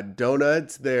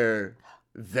donuts, they're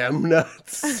them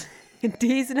nuts.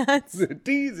 These nuts.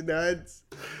 These nuts.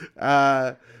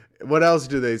 What else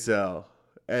do they sell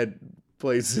at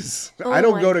places? Oh I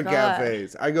don't go to God.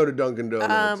 cafes. I go to Dunkin'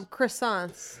 Donuts.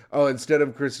 Croissants. Oh, instead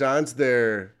of croissants,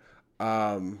 they're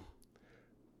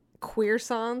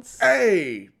Queersance.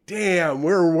 Hey, damn,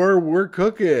 we're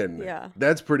cooking. Yeah.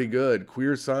 That's pretty good.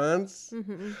 Queersance.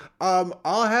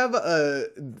 I'll have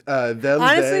them.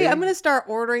 Honestly, they. I'm gonna start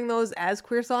ordering those as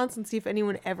Queersance and see if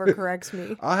anyone ever corrects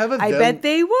me. I'll have a I them, bet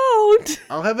they won't.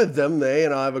 I'll have a them they,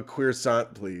 and I'll have a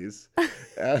queersant, please.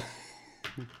 That's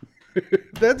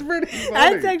pretty funny.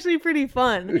 That's actually pretty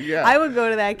fun. Yeah. I would go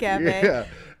to that cafe. Yeah.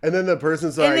 And then the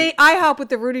person's like, And IHOP with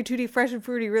the Rudy Tooty Fresh and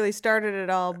Fruity really started it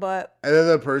all, but and then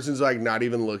the person's like not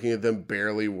even looking at them,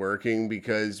 barely working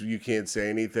because you can't say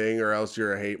anything or else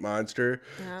you're a hate monster.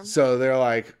 Yeah. So they're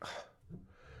like,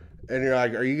 and you're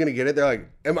like, are you going to get it? They're like,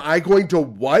 am I going to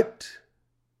what?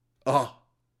 Oh,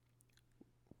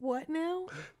 what now?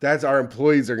 that's our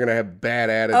employees are going to have bad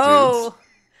attitudes. Oh,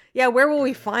 yeah, where will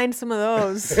we find some of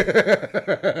those?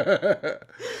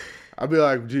 I'll be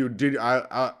like, dude,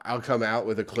 I'll come out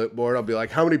with a clipboard. I'll be like,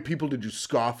 how many people did you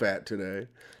scoff at today?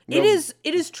 No.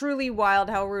 It is truly wild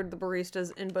how rude the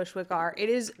baristas in Bushwick are.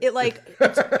 It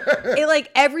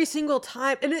like every single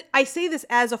time, and I say this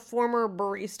as a former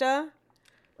barista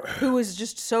who was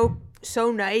just so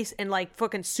nice and like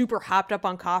fucking super hopped up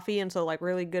on coffee and so like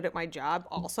really good at my job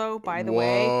also, by the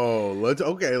way. Whoa,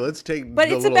 let's take But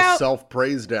the it's little about-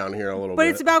 self-praise down here a little But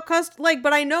bit. it's about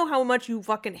but I know how much you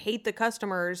fucking hate the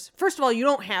customers. First of all, you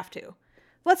don't have to.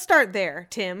 Let's start there,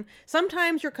 Tim.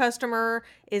 Sometimes your customer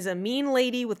is a mean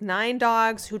lady with 9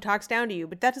 dogs who talks down to you,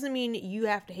 but that doesn't mean you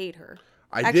have to hate her.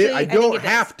 I think don't it does.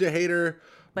 have to hate her,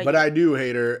 But but I do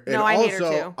hate her. And No, I hate her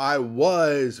also, too. I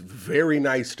was very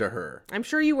nice to her. I'm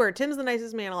sure you were. Tim's the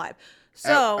nicest man alive.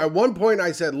 So At one point,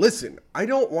 I said, listen, I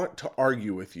don't want to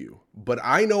argue with you, but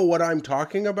I know what I'm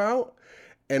talking about,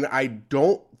 and I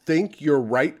don't think you're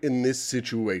right in this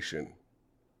situation.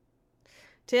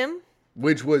 Tim,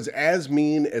 Which was as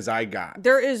mean as I got.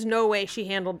 there is no way she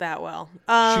handled that well.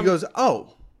 She goes,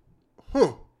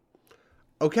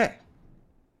 okay.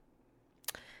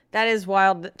 That is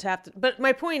wild to have to. But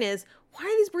my point is, why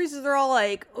are these baristas? They're all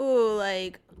like, oh,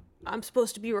 like I'm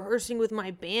supposed to be rehearsing with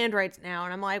my band right now,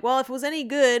 and I'm like, well, if it was any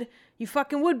good, you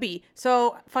fucking would be.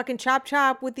 So fucking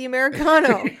chop with the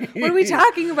Americano. What are we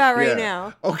talking about right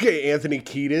now? Okay, Anthony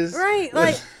Kiedis. Right,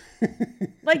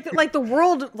 like the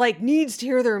world like needs to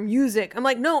hear their music. I'm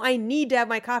like, no, I need to have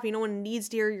my coffee. No one needs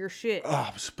to hear your shit. Oh,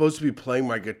 I'm supposed to be playing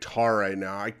my guitar right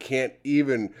now. I can't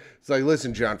even. It's like,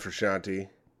 listen, John Frusciante.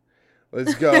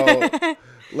 Let's go.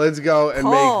 Let's go and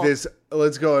Call. make this.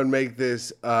 Let's go and make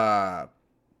this. Damn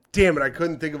it! I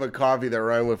couldn't think of a coffee that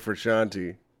rhymed with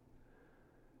Frusciante.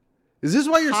 Is this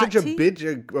why you're Hot such a tea?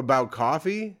 bitch about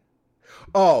coffee?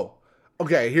 Oh,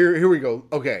 okay. Here we go.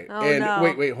 Okay, Oh, and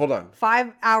no. wait, hold on.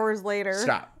 5 hours later.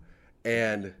 Stop.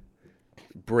 And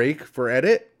break for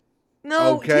edit.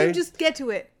 No, Okay. Tim, just get to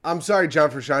it. I'm sorry, John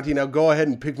Frusciante. Now go ahead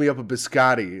and pick me up a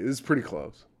biscotti. This is pretty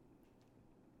close.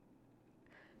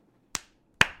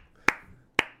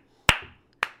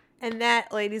 And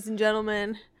that, ladies and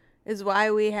gentlemen, is why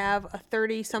we have a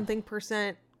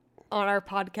 30-something% on our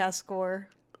podcast score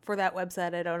for that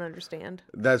website I don't understand.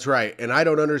 That's right. And I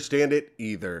don't understand it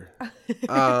either.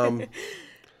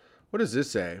 What does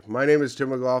this say? My name is Tim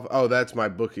McLaughlin. Oh, that's my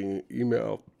booking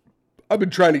email. I've been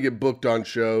trying to get booked on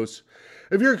shows.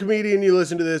 If you're a comedian, you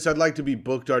listen to this, I'd like to be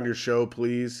booked on your show,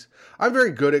 please. I'm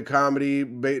very good at comedy,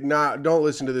 but don't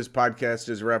listen to this podcast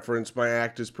as reference. My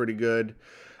act is pretty good.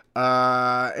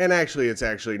 And actually, it's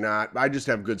actually not. I just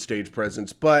have good stage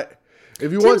presence. But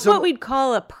if you want Tim's some, what we'd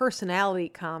call a personality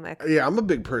comic. yeah, I'm a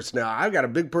big personality. I've got a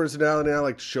big personality, and I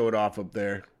like to show it off up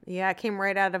there. Yeah, it came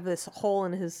right out of this hole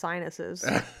in his sinuses.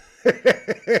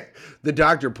 The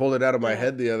doctor pulled it out of my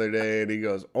head the other day, and he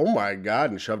goes, "Oh my God,"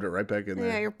 and shoved it right back in Yeah,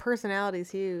 there. your personality's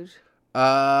huge.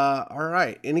 All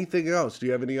right. Anything else? Do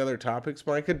you have any other topics,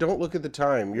 Micah? Don't look at the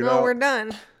time. No, we're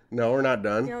done. No, we're not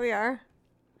done. Yeah, we are.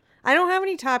 I don't have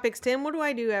any topics, Tim. What do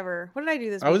I do ever? What did I do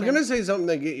this I was weekend? gonna say something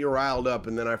that get you riled up,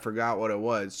 and then I forgot what it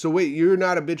was. So wait, you're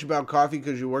not a bitch about coffee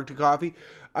because you worked at coffee?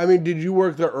 I mean, did you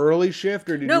work the early shift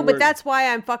or did No, you but work... that's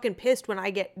why I'm fucking pissed when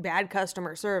I get bad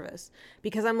customer service.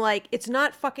 Because I'm like, it's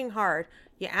not fucking hard.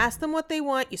 You ask them what they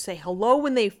want. You say hello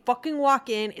when they fucking walk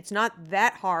in. It's not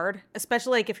that hard.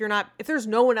 Especially like if there's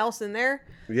no one else in there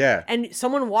Yeah. and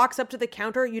someone walks up to the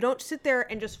counter, you don't sit there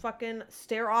and just fucking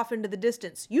stare off into the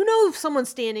distance. You know if someone's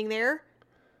standing there.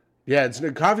 Yeah,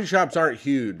 coffee shops aren't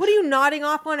huge. What are you nodding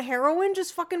off on heroin?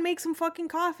 Just fucking make some fucking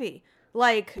coffee.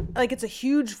 Like it's a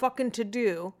huge fucking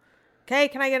to-do. Okay,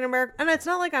 can I get an Americano? And it's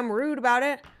not like I'm rude about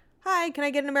it. Hi, can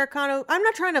I get an Americano? I'm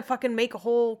not trying to fucking make a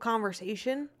whole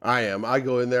conversation. I am. I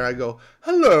go in there, I go,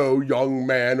 hello, young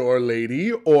man or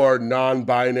lady or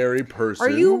non-binary person. Are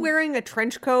you wearing a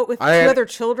trench coat with two I- other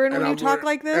children when and you I'm talk wear-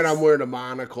 like this? And I'm wearing a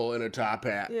monocle and a top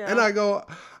hat. Yeah. And I go,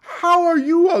 how are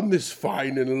you on this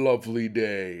fine and lovely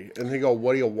day? And they go,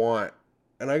 what do you want?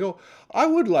 And I go, I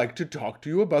would like to talk to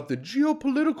you about the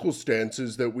geopolitical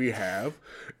stances that we have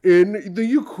in the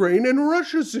Ukraine and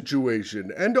Russia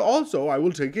situation. And also, I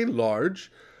will take a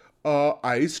large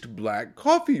iced black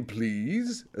coffee,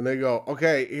 please. And they go,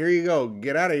 okay, here you go.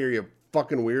 Get out of here, you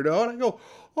fucking weirdo. And I go,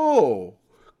 oh,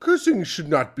 cursing should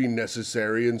not be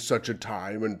necessary in such a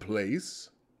time and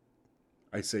place,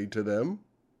 I say to them.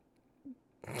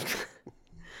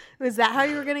 Is that how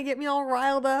you were gonna get me all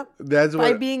riled up? That's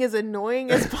by what, being as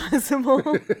annoying as possible.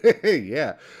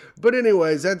 yeah. But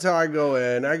anyways, that's how I go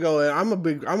in. Here's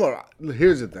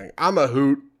the thing. I'm a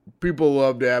hoot. People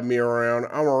love to have me around.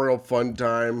 I'm a real fun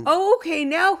time. Oh, okay.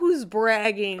 Now who's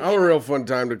bragging? I'm a real fun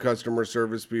time to customer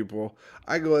service people.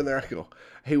 I go in there, I go,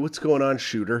 hey, what's going on,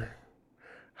 shooter?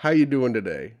 How you doing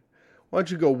today? Why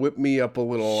don't you go whip me up a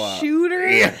little... Shooter?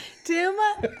 Yeah. Tim?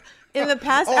 In the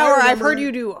past I hour, I've remember. heard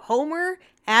you do Homer,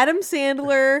 Adam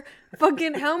Sandler,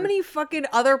 fucking... How many fucking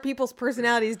other people's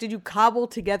personalities did you cobble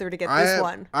together to get this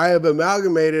one? I have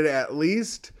amalgamated at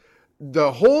least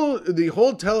the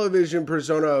whole television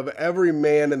persona of every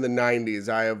man in the 90s.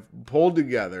 I have pulled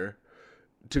together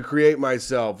to create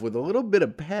myself with a little bit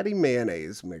of patty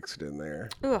mayonnaise mixed in there.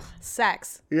 Ugh,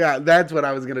 sex. Yeah, that's what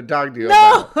I was going to talk to you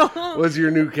about. Was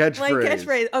your new My catchphrase.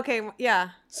 catchphrase. Okay,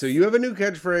 yeah. So you have a new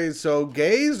catchphrase. So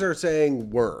gays are saying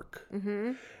work.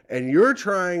 Mm-hmm. And you're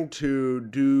trying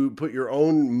to put your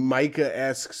own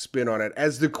Micah-esque spin on it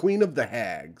as the queen of the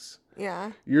hags.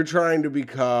 Yeah. You're trying to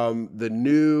become the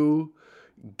new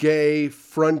gay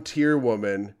frontier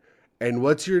woman. And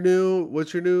what's your new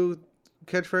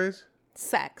catchphrase?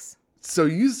 Sex. So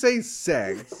you say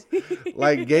sex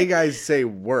like gay guys say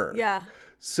work. Yeah.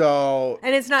 So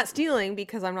And it's not stealing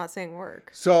because I'm not saying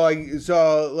work. well,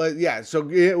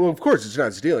 of course it's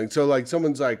not stealing. So like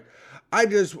someone's like, I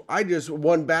just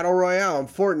won Battle Royale on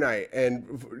Fortnite,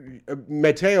 and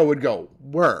Mateo would go,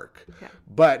 work. Yeah.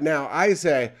 But now I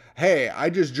say, hey, I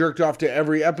just jerked off to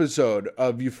every episode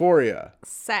of Euphoria.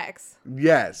 Sex.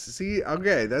 Yes. See,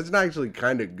 okay, that's actually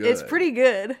kind of good. It's pretty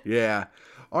good. Yeah.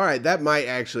 All right, that might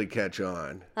actually catch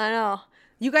on. I know.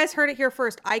 You guys heard it here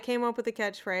first. I came up with the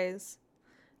catchphrase.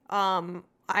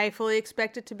 I fully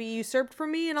expect it to be usurped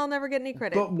from me, and I'll never get any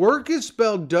credit. But work is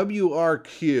spelled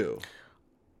W-R-Q.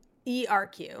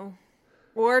 ERQ.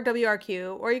 Or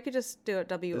WRQ. Or you could just do it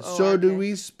WORK. So do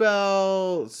we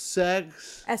spell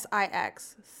sex?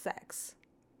 SIX. Sex.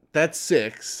 That's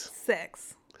six.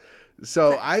 Six.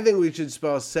 So I think we should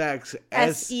spell sex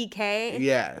SEK.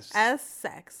 Yes. S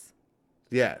sex.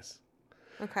 Yes.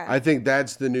 Okay. I think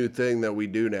that's the new thing that we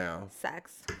do now.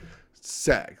 Sex.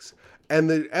 Sex. And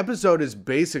the episode is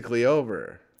basically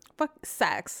over. Fuck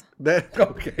sex.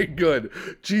 Okay, good.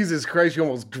 Jesus Christ, you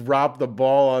almost dropped the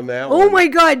ball on that Oh one. my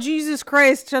God, Jesus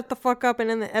Christ. Shut the fuck up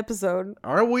and end the episode.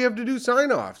 All right, we have to do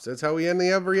sign-offs. That's how we end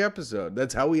every episode.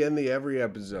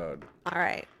 All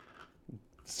right.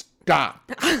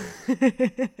 Stop.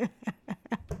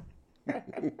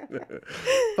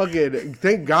 Fucking,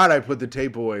 thank God I put the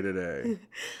tape away today.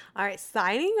 All right,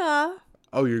 signing off.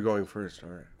 Oh, you're going first. All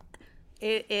right.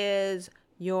 It is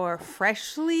your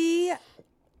freshly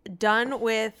done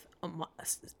with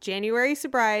January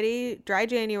sobriety, dry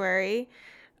January,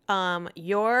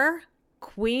 your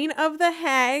queen of the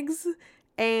hags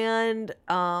and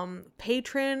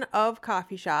patron of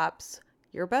coffee shops,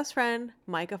 your best friend,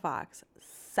 Micah Fox.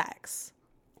 Sex.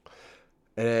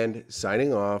 And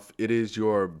signing off, it is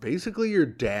basically your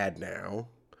dad now.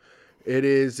 It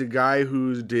is a guy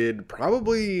who did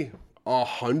probably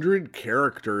 100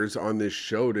 characters on this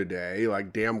show today,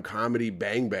 like damn Comedy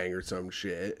Bang Bang or some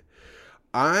shit.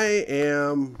 I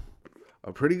am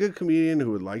a pretty good comedian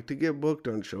who would like to get booked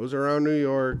on shows around New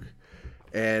York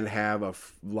and have a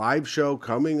live show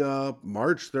coming up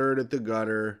March 3rd at the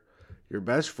Gutter. Your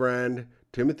best friend,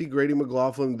 Timothy Grady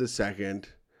McLaughlin II,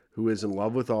 who is in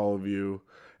love with all of you.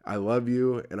 I love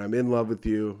you, and I'm in love with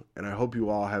you, and I hope you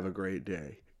all have a great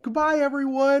day. Goodbye,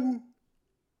 everyone.